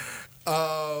need?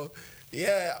 You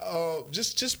know?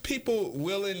 Just people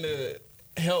willing to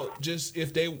help. Just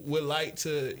if they would like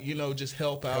to, just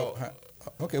help out.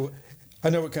 Okay, well, I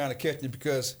know we're kind of catching you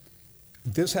because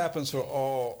this happens for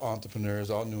all entrepreneurs,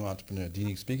 all new entrepreneurs. Do you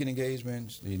need speaking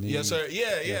engagements? Do you need? Yes, sir.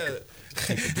 Yeah.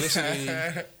 Publicity.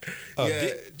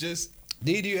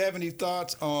 Dee, do you have any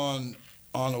thoughts on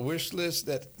a wish list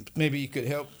that maybe you could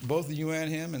help both of you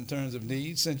and him in terms of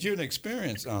needs, since you're an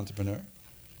experienced entrepreneur?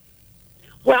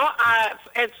 Well,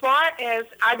 as far as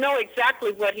I know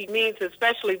exactly what he means,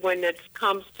 especially when it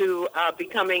comes to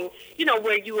becoming,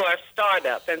 where you are a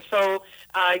startup. And so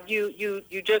you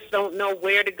just don't know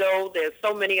where to go. There's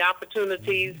so many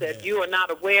opportunities that you are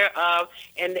not aware of,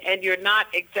 and you're not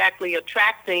exactly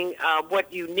attracting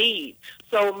what you need.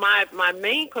 So my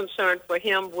main concern for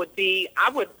him would be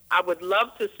I would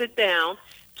love to sit down,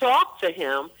 talk to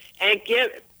him, and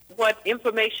get what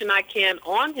information I can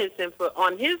on his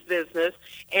business,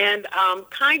 and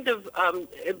kind of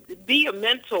be a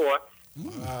mentor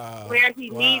where he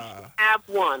needs to have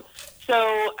one.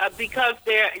 So because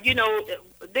I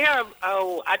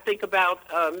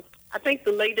think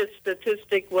the latest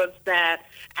statistic was that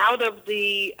out of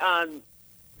the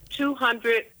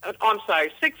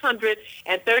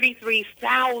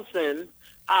 633,000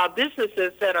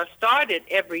 businesses that are started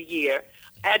every year,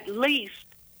 at least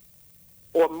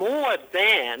or more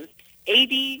than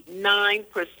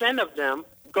 89% of them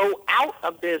go out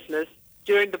of business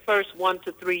during the first 1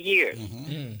 to 3 years.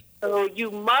 So you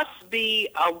must be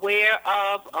aware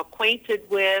of, acquainted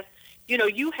with,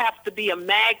 you have to be a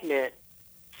magnet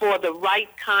for the right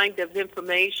kind of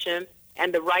information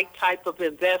and the right type of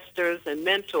investors and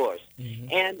mentors.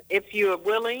 And if you're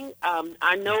willing,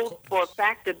 I know for a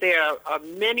fact that there are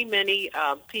many, many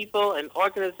people and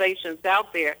organizations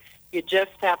out there. You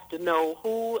just have to know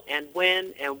who and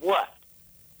when and what.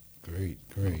 Great.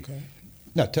 Okay.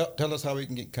 Now, tell us how we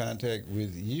can get in contact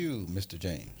with you, Mr.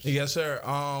 James. Yes, sir.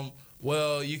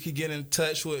 Well, you can get in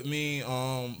touch with me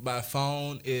by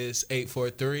phone. Is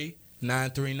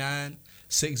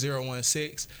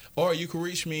 843-939-6016. Or you can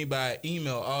reach me by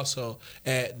email also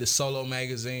at the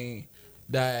solomagazine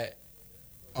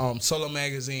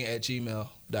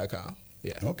solomagazine@gmail.com.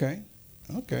 Yeah. Okay.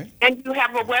 And you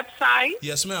have a website?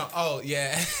 Yes, ma'am. Oh,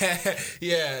 yeah.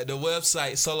 Yeah, the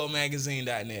website,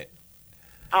 solomagazine.net.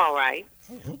 All right.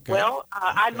 Okay. Well,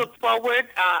 I look forward.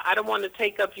 I don't want to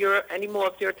take up any more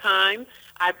of your time.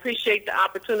 I appreciate the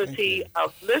opportunity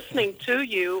of listening to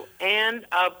you and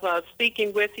of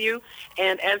speaking with you.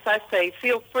 And as I say,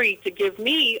 feel free to give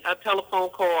me a telephone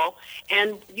call.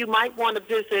 And you might want to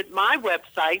visit my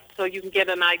website so you can get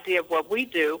an idea of what we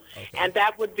do. Okay. And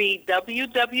that would be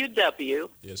www.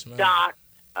 Yes, ma'am.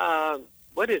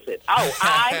 What is it? Oh,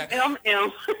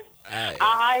 IMM.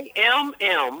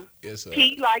 IMM. Yes, sir.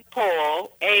 P like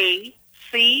Paul,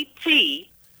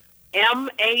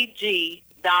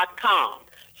 ACTMAG.com.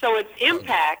 So it's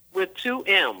Impact with 2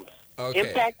 M's.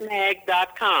 Okay.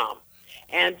 ImpactMag.com.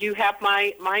 And you have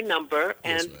my number,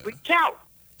 and reach out.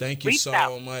 Thank you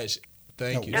so much.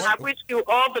 Thank you. And I wish you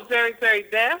all the very, very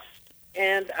best,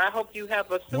 and I hope you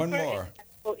have a super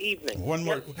successful evening. One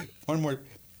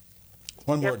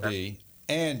more, D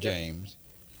and James.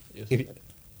 Yes.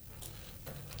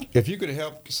 If you could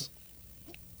help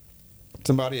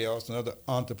somebody else, another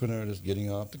entrepreneur that's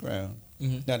getting off the ground,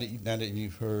 now that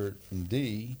you've heard from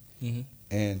D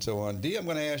and so on, D, I'm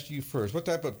going to ask you first. What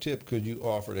type of tip could you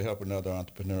offer to help another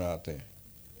entrepreneur out there?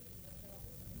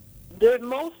 The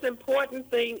most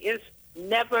important thing is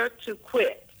never to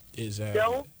quit. Exactly.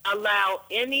 Don't allow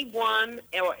anyone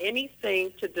or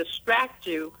anything to distract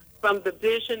you from the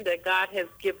vision that God has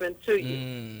given to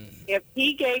you. If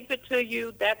he gave it to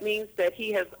you, that means that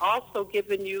he has also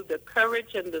given you the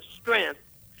courage and the strength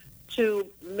to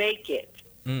make it.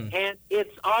 And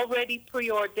it's already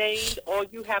preordained. All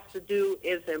you have to do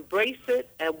is embrace it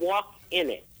and walk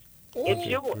in it. It's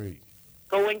yours. Great.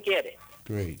 Go and get it.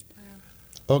 Great.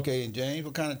 Okay, and James,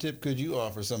 what kind of tip could you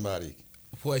offer somebody?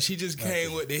 Boy, she just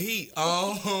came with the heat.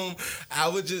 I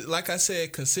would just, like I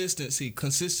said, consistency.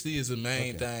 Consistency is the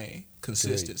main thing.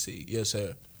 Consistency. Great. Yes,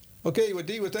 sir. Okay, well,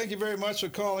 D, thank you very much for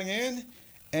calling in,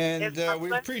 and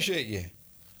we appreciate you.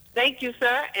 Thank you,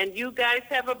 sir, and you guys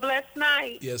have a blessed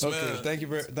night. Yes, Okay, ma'am. thank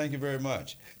you very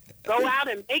much. Go out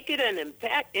and make it an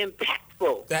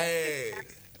impactful Hey.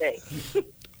 day.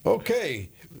 Okay.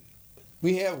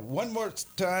 We have one more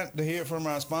time to hear from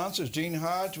our sponsors, Gene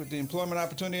Hodge with the Employment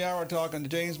Opportunity Hour, talking to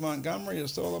James Montgomery of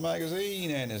Solo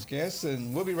Magazine and his guests,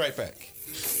 and we'll be right back.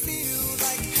 Feel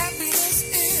like happiness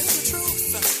is the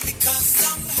truth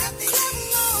because I'm happy.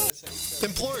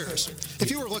 Employers,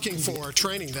 if you are looking for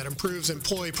training that improves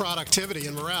employee productivity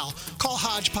and morale, call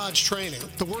Hodgepodge Training,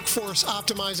 the workforce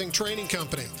optimizing training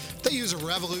company. They use a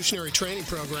revolutionary training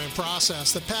program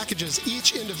process that packages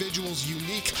each individual's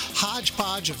unique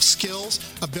hodgepodge of skills,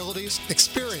 abilities,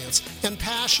 experience, and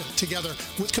passion together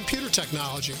with computer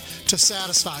technology to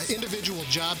satisfy individual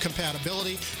job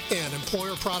compatibility and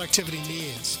employer productivity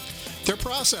needs. Their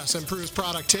process improves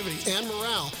productivity and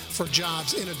morale for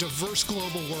jobs in a diverse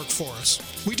global workforce.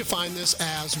 We define this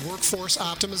as workforce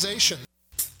optimization.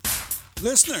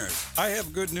 Listeners, I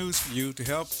have good news for you to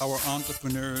help our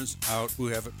entrepreneurs out who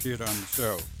have appeared on the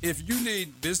show. If you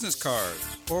need business cards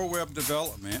or web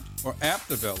development or app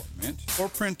development or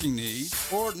printing needs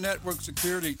or network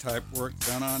security type work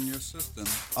done on your system,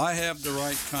 I have the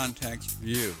right contacts for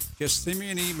you. Just send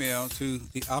me an email to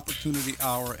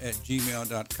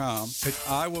theopportunityhour@gmail.com and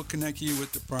I will connect you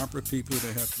with the proper people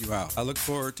to help you out. I look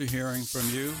forward to hearing from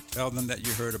you. Tell them that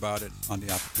you heard about it on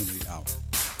the Opportunity Hour.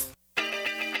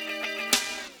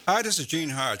 Hi, this is Gene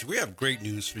Hodge. We have great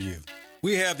news for you.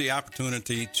 We have the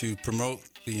opportunity to promote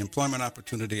the Employment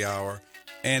Opportunity Hour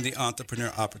and the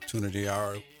Entrepreneur Opportunity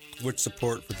Hour with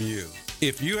support from you.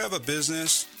 If you have a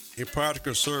business, a product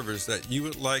or service that you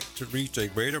would like to reach a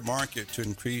greater market to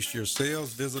increase your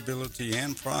sales, visibility,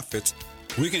 and profits,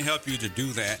 we can help you to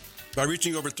do that by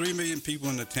reaching over 3 million people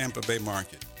in the Tampa Bay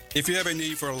market. If you have a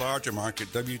need for a larger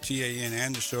market, WTAN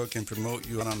and the show can promote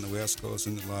you on the West Coast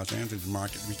and the Los Angeles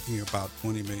market, reaching about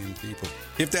 20 million people.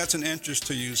 If that's an interest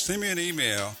to you, send me an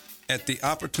email at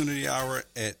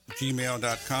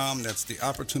theopportunityhour@gmail.com. That's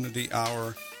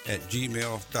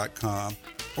theopportunityhour@gmail.com.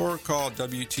 Or call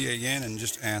WTAN and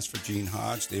just ask for Gene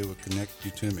Hodge. They will connect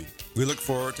you to me. We look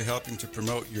forward to helping to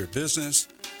promote your business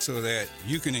so that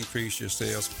you can increase your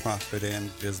sales, profit, and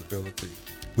visibility.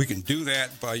 We can do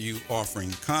that by you offering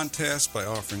contests, by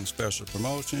offering special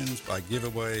promotions, by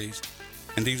giveaways.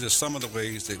 And these are some of the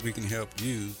ways that we can help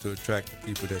you to attract the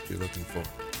people that you're looking for.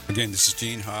 Again, this is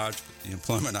Gene Hodge with the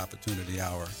Employment Opportunity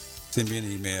Hour. Send me an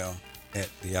email at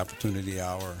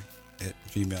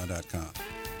theopportunityhour@gmail.com.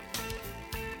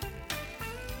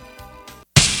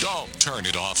 Don't turn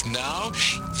it off now.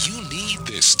 You need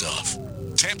this stuff.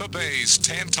 Tampa Bay's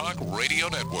Tan Talk Radio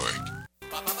Network.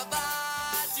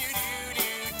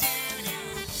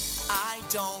 I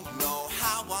don't know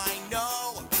how I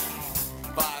know,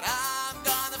 but I'm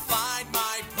gonna find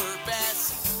my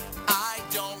purpose. I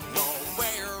don't know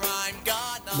where I'm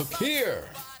gonna Look here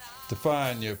to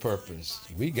find your purpose.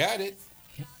 We got it.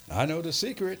 I know the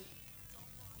secret.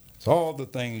 It's all the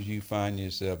things you find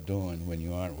yourself doing when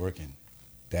you aren't working.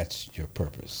 That's your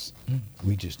purpose.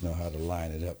 We just know how to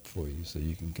line it up for you so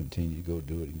you can continue to go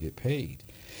do it and get paid.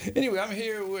 Anyway, I'm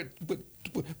here with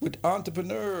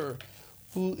entrepreneur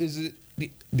who is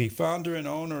the founder and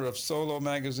owner of Solo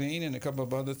Magazine and a couple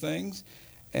of other things.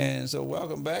 And so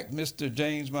welcome back, Mr.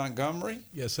 James Montgomery.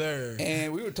 Yes, sir.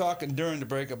 And we were talking during the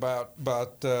break about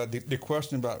the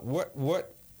question about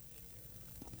what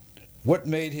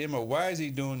made him or why is he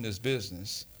doing this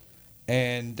business.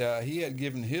 And he had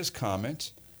given his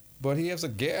comments, but he has a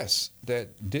guest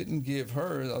that didn't give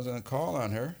hers. I was going to call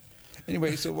on her.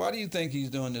 Anyway, so why do you think he's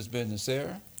doing this business,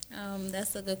 Sarah?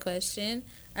 That's a good question.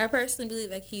 I personally believe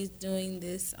that he's doing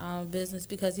this business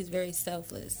because he's very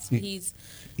selfless. He's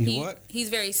what? He's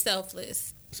very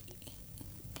selfless.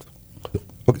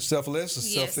 Okay, selfless or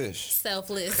Yes, selfish?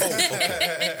 Selfless. Oh,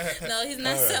 okay. No, he's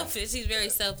not All right. selfish. He's very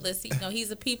selfless.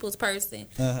 He's a people's person.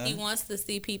 Uh-huh. He wants to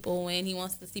see people win. He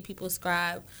wants to see people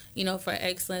strive, for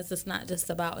excellence. It's not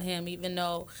just about him. Even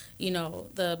though,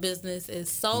 the business is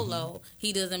solo,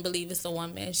 he doesn't believe it's a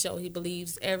one-man show. He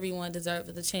believes everyone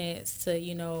deserves the chance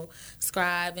to,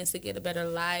 strive and to get a better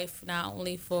life, not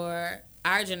only for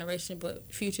our generation, but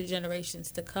future generations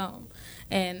to come.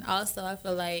 And also, I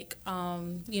feel like,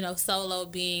 Solo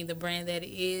being the brand that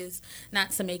it is, not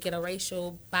to make it a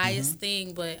racial bias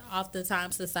thing, but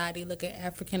oftentimes society look at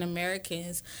African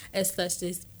Americans as such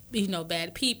as,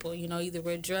 bad people. Either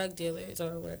we're drug dealers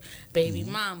or we're baby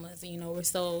mamas. We're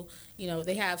so,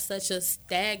 they have such a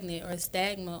stagnant or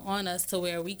stigma on us to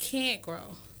where we can't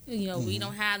grow. We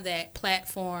don't have that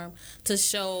platform to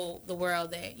show the world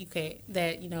that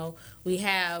we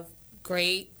have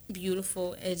great,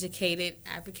 beautiful, educated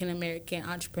African American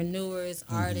entrepreneurs,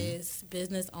 artists,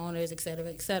 business owners, et cetera,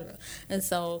 et cetera. And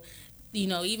so, you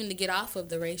know, even to get off of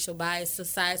the racial bias,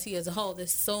 society as a whole,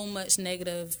 there's so much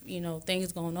negative, you know,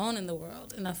 things going on in the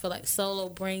world. And I feel like Solo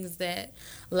brings that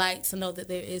light to know that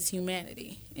there is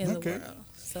humanity in the world.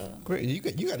 So great. You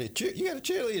got a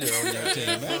cheerleader on your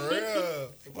team, man. For real.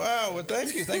 Wow. Well,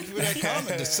 thank you for that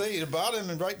comment to say it about him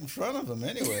and right in front of him.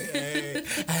 Anyway,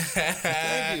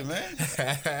 thank you,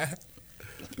 man.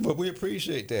 But we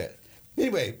appreciate that.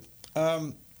 Anyway,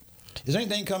 is there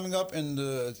anything coming up in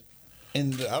the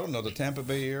I don't know, the Tampa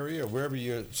Bay area or wherever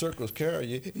your circles carry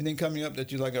you? Anything coming up that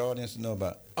you'd like our audience to know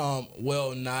about?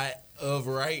 Well, not of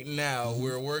right now.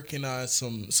 We're working on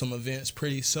some events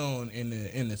pretty soon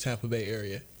in the Tampa Bay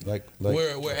area. Like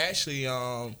we're actually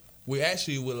we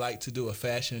actually would like to do a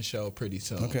fashion show pretty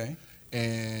soon. Okay.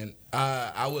 And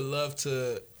I would love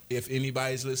to, if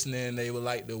anybody's listening, they would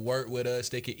like to work with us,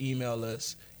 they can email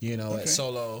us, you know, at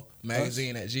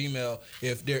solomagazine@gmail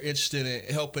if they're interested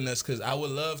in helping us, because I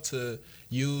would love to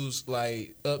use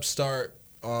like upstart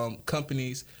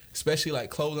companies, especially like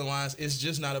clothing lines. It's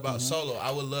just not about Solo.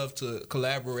 I would love to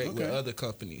collaborate with other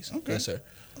companies. Okay. Yes, sir.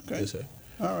 Okay. Yes, sir.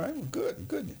 All right. Well,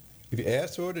 good. If you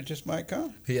ask for it, it just might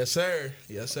come. Yes, sir.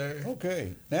 Yes, sir.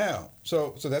 Okay. Now,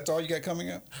 so that's all you got coming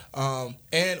up?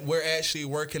 And we're actually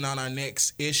working on our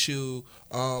next issue.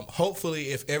 Hopefully,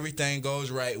 if everything goes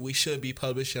right, we should be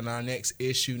publishing our next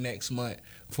issue next month.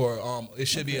 It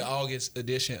should be an August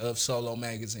edition of Solo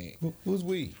Magazine. Who's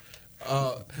we?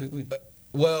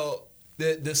 Well,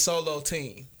 the Solo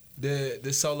team.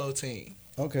 The Solo team.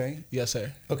 Okay. Yes,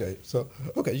 sir. Okay. So,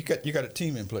 you got a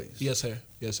team in place. Yes, sir.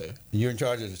 Yes, sir. You're in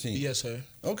charge of the team. Yes, sir.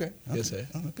 Okay. Yes, sir.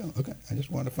 Okay. I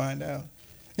just wanted to find out.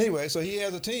 Anyway, so he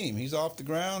has a team. He's off the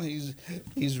ground. He's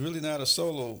really not a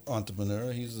solo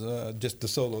entrepreneur. He's just a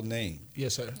solo name.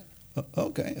 Yes, sir.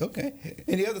 Okay.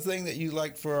 Any other thing that you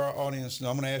like for our audience?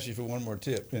 I'm going to ask you for one more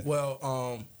tip.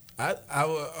 Well, I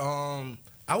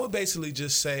would basically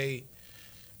just say,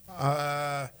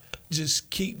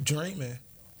 just keep dreaming.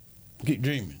 Keep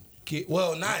dreaming.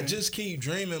 Not just keep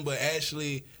dreaming, but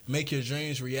actually make your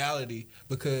dreams reality.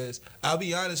 Because I'll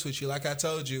be honest with you, like I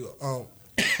told you,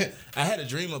 I had a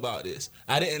dream about this.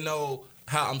 I didn't know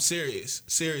how I'm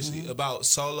seriously about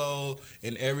Solo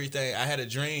and everything. I had a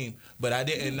dream, but I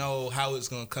didn't know how it's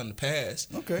gonna come to pass.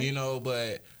 Okay. You know,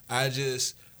 but I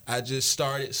just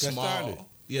started small.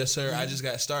 Yes, sir. I just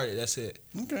got started. That's it.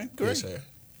 Okay, great. Yes, sir.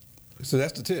 So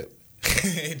that's the tip.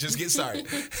 Just get started.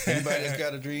 Anybody that's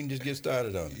got a dream, just get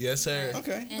started on it. Yes, sir.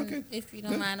 Okay. And if you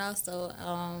don't mind, also,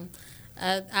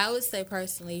 I would say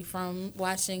personally, from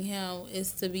watching him,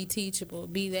 is to be teachable.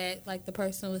 Be that, like the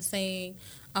person was saying,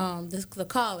 the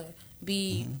caller.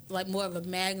 Be like more of a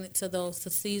magnet to those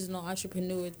seasonal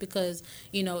entrepreneurs, because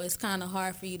you know it's kind of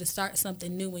hard for you to start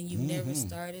something new when you've never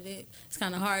started it. It's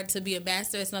kind of hard to be a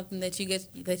master at something that you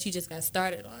just got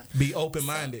started on. Be open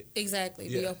minded. So, exactly.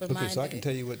 Yeah. Be open minded. Okay, so I can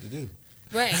tell you what to do.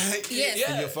 Right. Yes.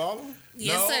 Yeah. You follow?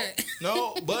 Yes, sir.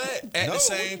 No, but at the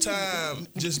same time,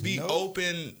 just be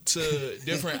open to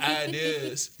different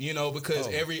ideas. You know, because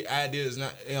every idea is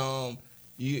not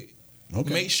you.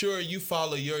 Okay. Make sure you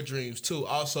follow your dreams too.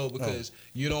 Also, because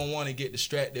you don't want to get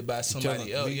distracted by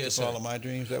somebody else. Yes, follow my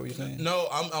dreams. Is that what you're saying? No,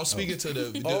 I'm speaking to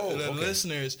the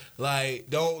listeners. Like,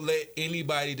 don't let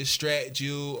anybody distract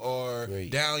you or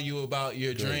down you about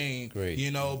your dream. Great.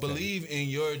 You know, believe in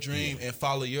your dream and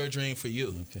follow your dream for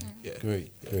you. Okay. Yeah.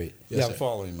 Great. Yes, Yeah, I'm sir.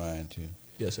 following mine too.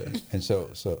 Yes, sir. And so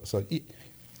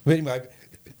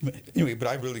anyway, but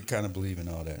I really kind of believe in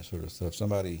all that sort of stuff.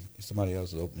 Somebody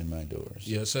else is opening my doors.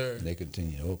 Yes, sir. And they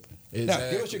continue to open. Exactly.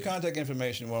 Now, give us your contact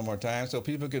information one more time so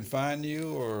people can find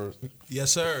you. Or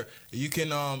yes, sir. You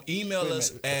can email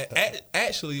us at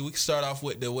actually, we can start off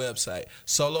with the website,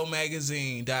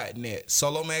 solomagazine.net.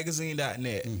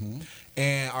 Solomagazine.net.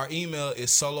 And our email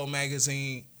is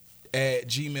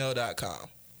solomagazine@gmail.com.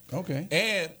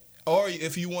 Okay. Or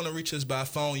if you want to reach us by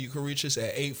phone, you can reach us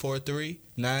at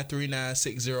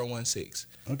 843-939-6016.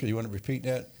 Okay, you want to repeat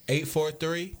that?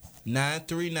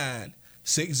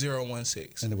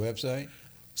 843-939-6016. And the website?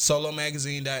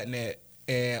 solomagazine.net.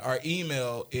 And our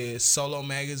email is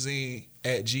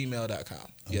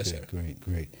solomagazine@gmail.com. Yes, sir. Great.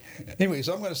 Anyway,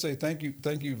 so I'm going to say thank you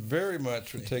very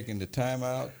much for taking the time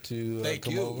out to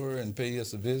come over and pay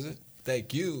us a visit.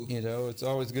 Thank you. You know, it's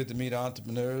always good to meet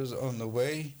entrepreneurs on the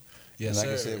way. Yes, and like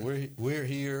sir. I said, we're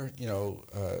here, you know,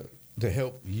 to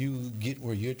help you get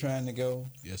where you're trying to go.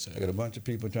 Yes, sir. I got a bunch of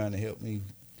people trying to help me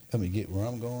get where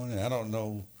I'm going, and I don't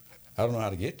know how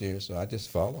to get there, so I just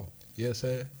follow. Yes,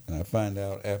 sir. And I find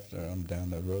out after I'm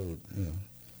down the road, you know,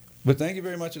 But thank you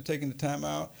very much for taking the time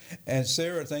out. And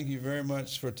Sarah, thank you very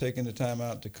much for taking the time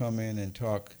out to come in and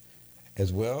talk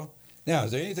as well. Now,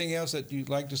 is there anything else that you'd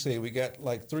like to say? We got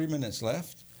like 3 minutes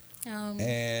left.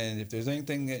 And if there's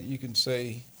anything that you can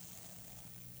say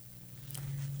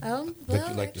Well, that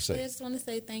you'd like to actually, say. I just want to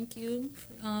say thank you.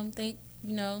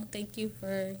 Thank you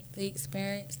for the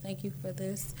experience. Thank you for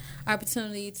this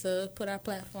opportunity to put our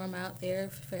platform out there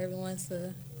for everyone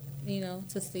to,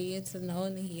 to see and to know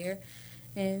and to hear.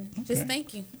 And just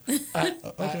thank you.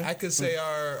 I could say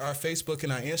our Facebook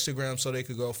and our Instagram so they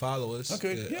could go follow us.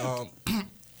 Okay. Yeah.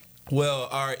 Well,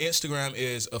 our Instagram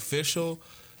is official.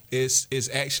 Is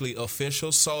actually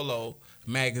Official Solo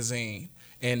Magazine,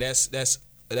 and that's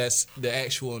the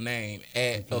actual name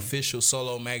at Official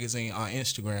Solo Magazine on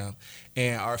Instagram,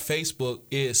 and our Facebook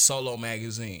is Solo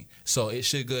Magazine. So it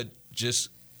should just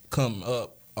come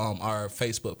up our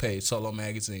Facebook page, Solo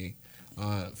Magazine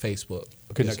on Facebook.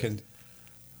 Okay. Yes, Now,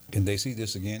 can they see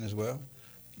this again as well?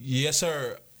 Yes,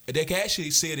 sir. They can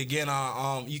actually see it again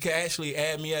on. You can actually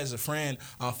add me as a friend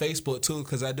on Facebook too,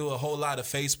 because I do a whole lot of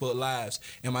Facebook lives,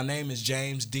 and my name is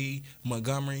James D.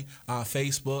 Montgomery on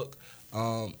Facebook.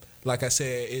 Like I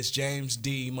said, it's James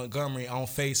D. Montgomery on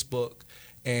Facebook,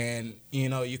 and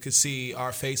you can see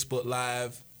our Facebook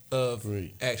live of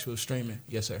actual streaming.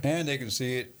 Yes, sir. And they can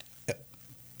see it.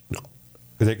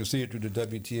 They can see it through the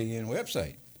WTAN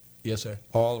website. Yes, sir.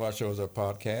 All of our shows are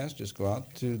podcasts. Just go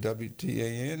out to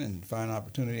WTAN and find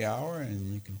Opportunity Hour,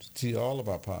 and you can see all of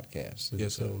our podcasts.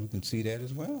 Yes, sir. So you can see that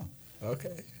as well.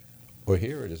 Okay. Or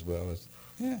hear it as well.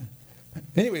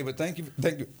 Anyway, but thank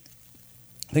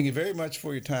you very much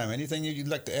for your time. Anything you'd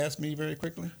like to ask me very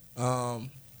quickly?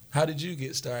 How did you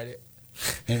get started?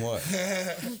 In what?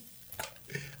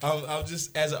 I'm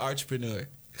just as an entrepreneur.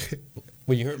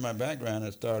 Well, you heard my background at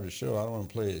the start of the show. I don't want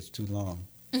to play it. It's too long.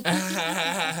 We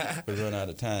run out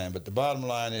of time. But the bottom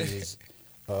line is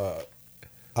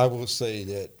I will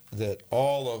say that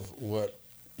all of what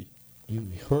you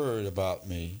heard about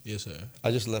me, yes, sir,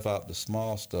 I just left out the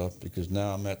small stuff because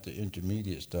now I'm at the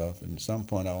intermediate stuff, and at some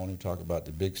point I only talk about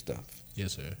the big stuff.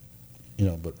 Yes, sir.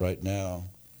 But right now,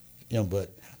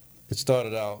 but it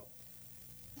started out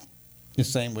the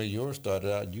same way yours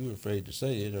started out. You were afraid to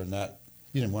say it or not.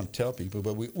 You didn't want to tell people,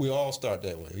 but we all start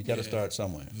that way. We got to start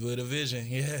somewhere. With a vision,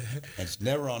 yeah. And it's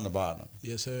never on the bottom.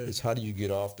 Yes, sir. It's how do you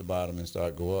get off the bottom and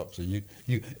start go up so you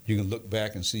can look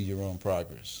back and see your own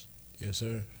progress. Yes,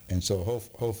 sir. And so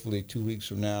hopefully 2 weeks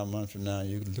from now, a month from now,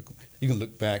 you can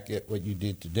look back at what you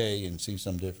did today and see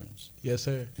some difference. Yes,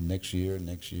 sir. And next year,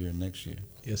 next year, and next year.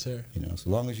 Yes, sir. So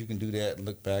long as you can do that,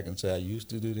 look back and say, I used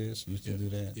to do this, used to do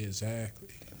that. Exactly.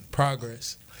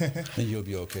 Progress. Then you'll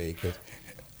be okay. Because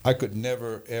I could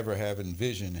never, ever have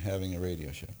envisioned having a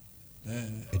radio show.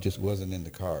 It just wasn't in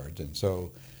the cards. And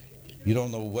so you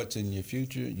don't know what's in your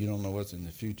future. You don't know what's in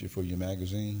the future for your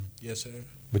magazine. Yes, sir.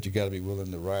 But you got to be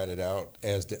willing to ride it out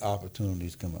as the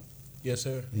opportunities come up. Yes,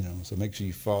 sir. So make sure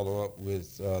you follow up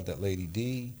with that lady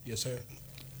D. Yes, sir.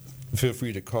 Feel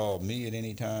free to call me at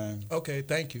any time. Okay,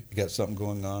 thank you. You got something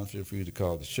going on, feel free to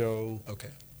call the show.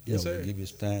 Okay. Yes, sir. We'll give you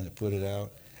some time to put it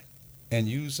out. And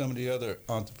use some of the other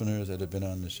entrepreneurs that have been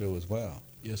on the show as well.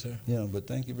 Yes, sir. But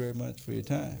thank you very much for your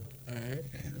time. All right.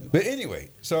 But anyway,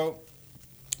 so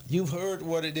you've heard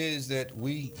what it is that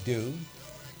we do,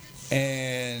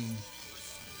 and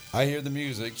I hear the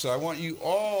music, so I want you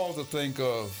all to think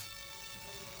of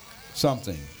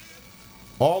something.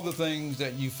 All the things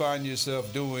that you find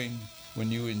yourself doing when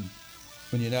you're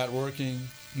not working,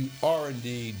 you are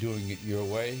indeed doing it your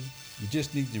way. You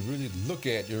just need to really look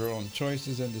at your own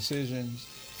choices and decisions.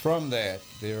 From that,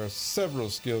 there are several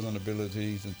skills and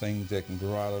abilities and things that can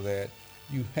grow out of that.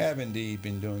 You have indeed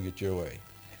been doing it your way.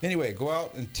 Anyway, go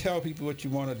out and tell people what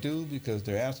you want to do because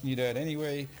they're asking you that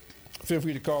anyway. Feel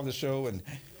free to call the show and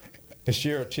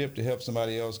share a tip to help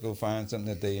somebody else go find something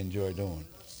that they enjoy doing.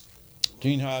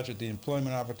 Gene Hodge at the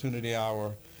Employment Opportunity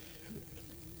Hour.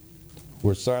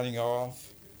 We're signing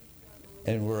off,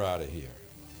 and we're out of here.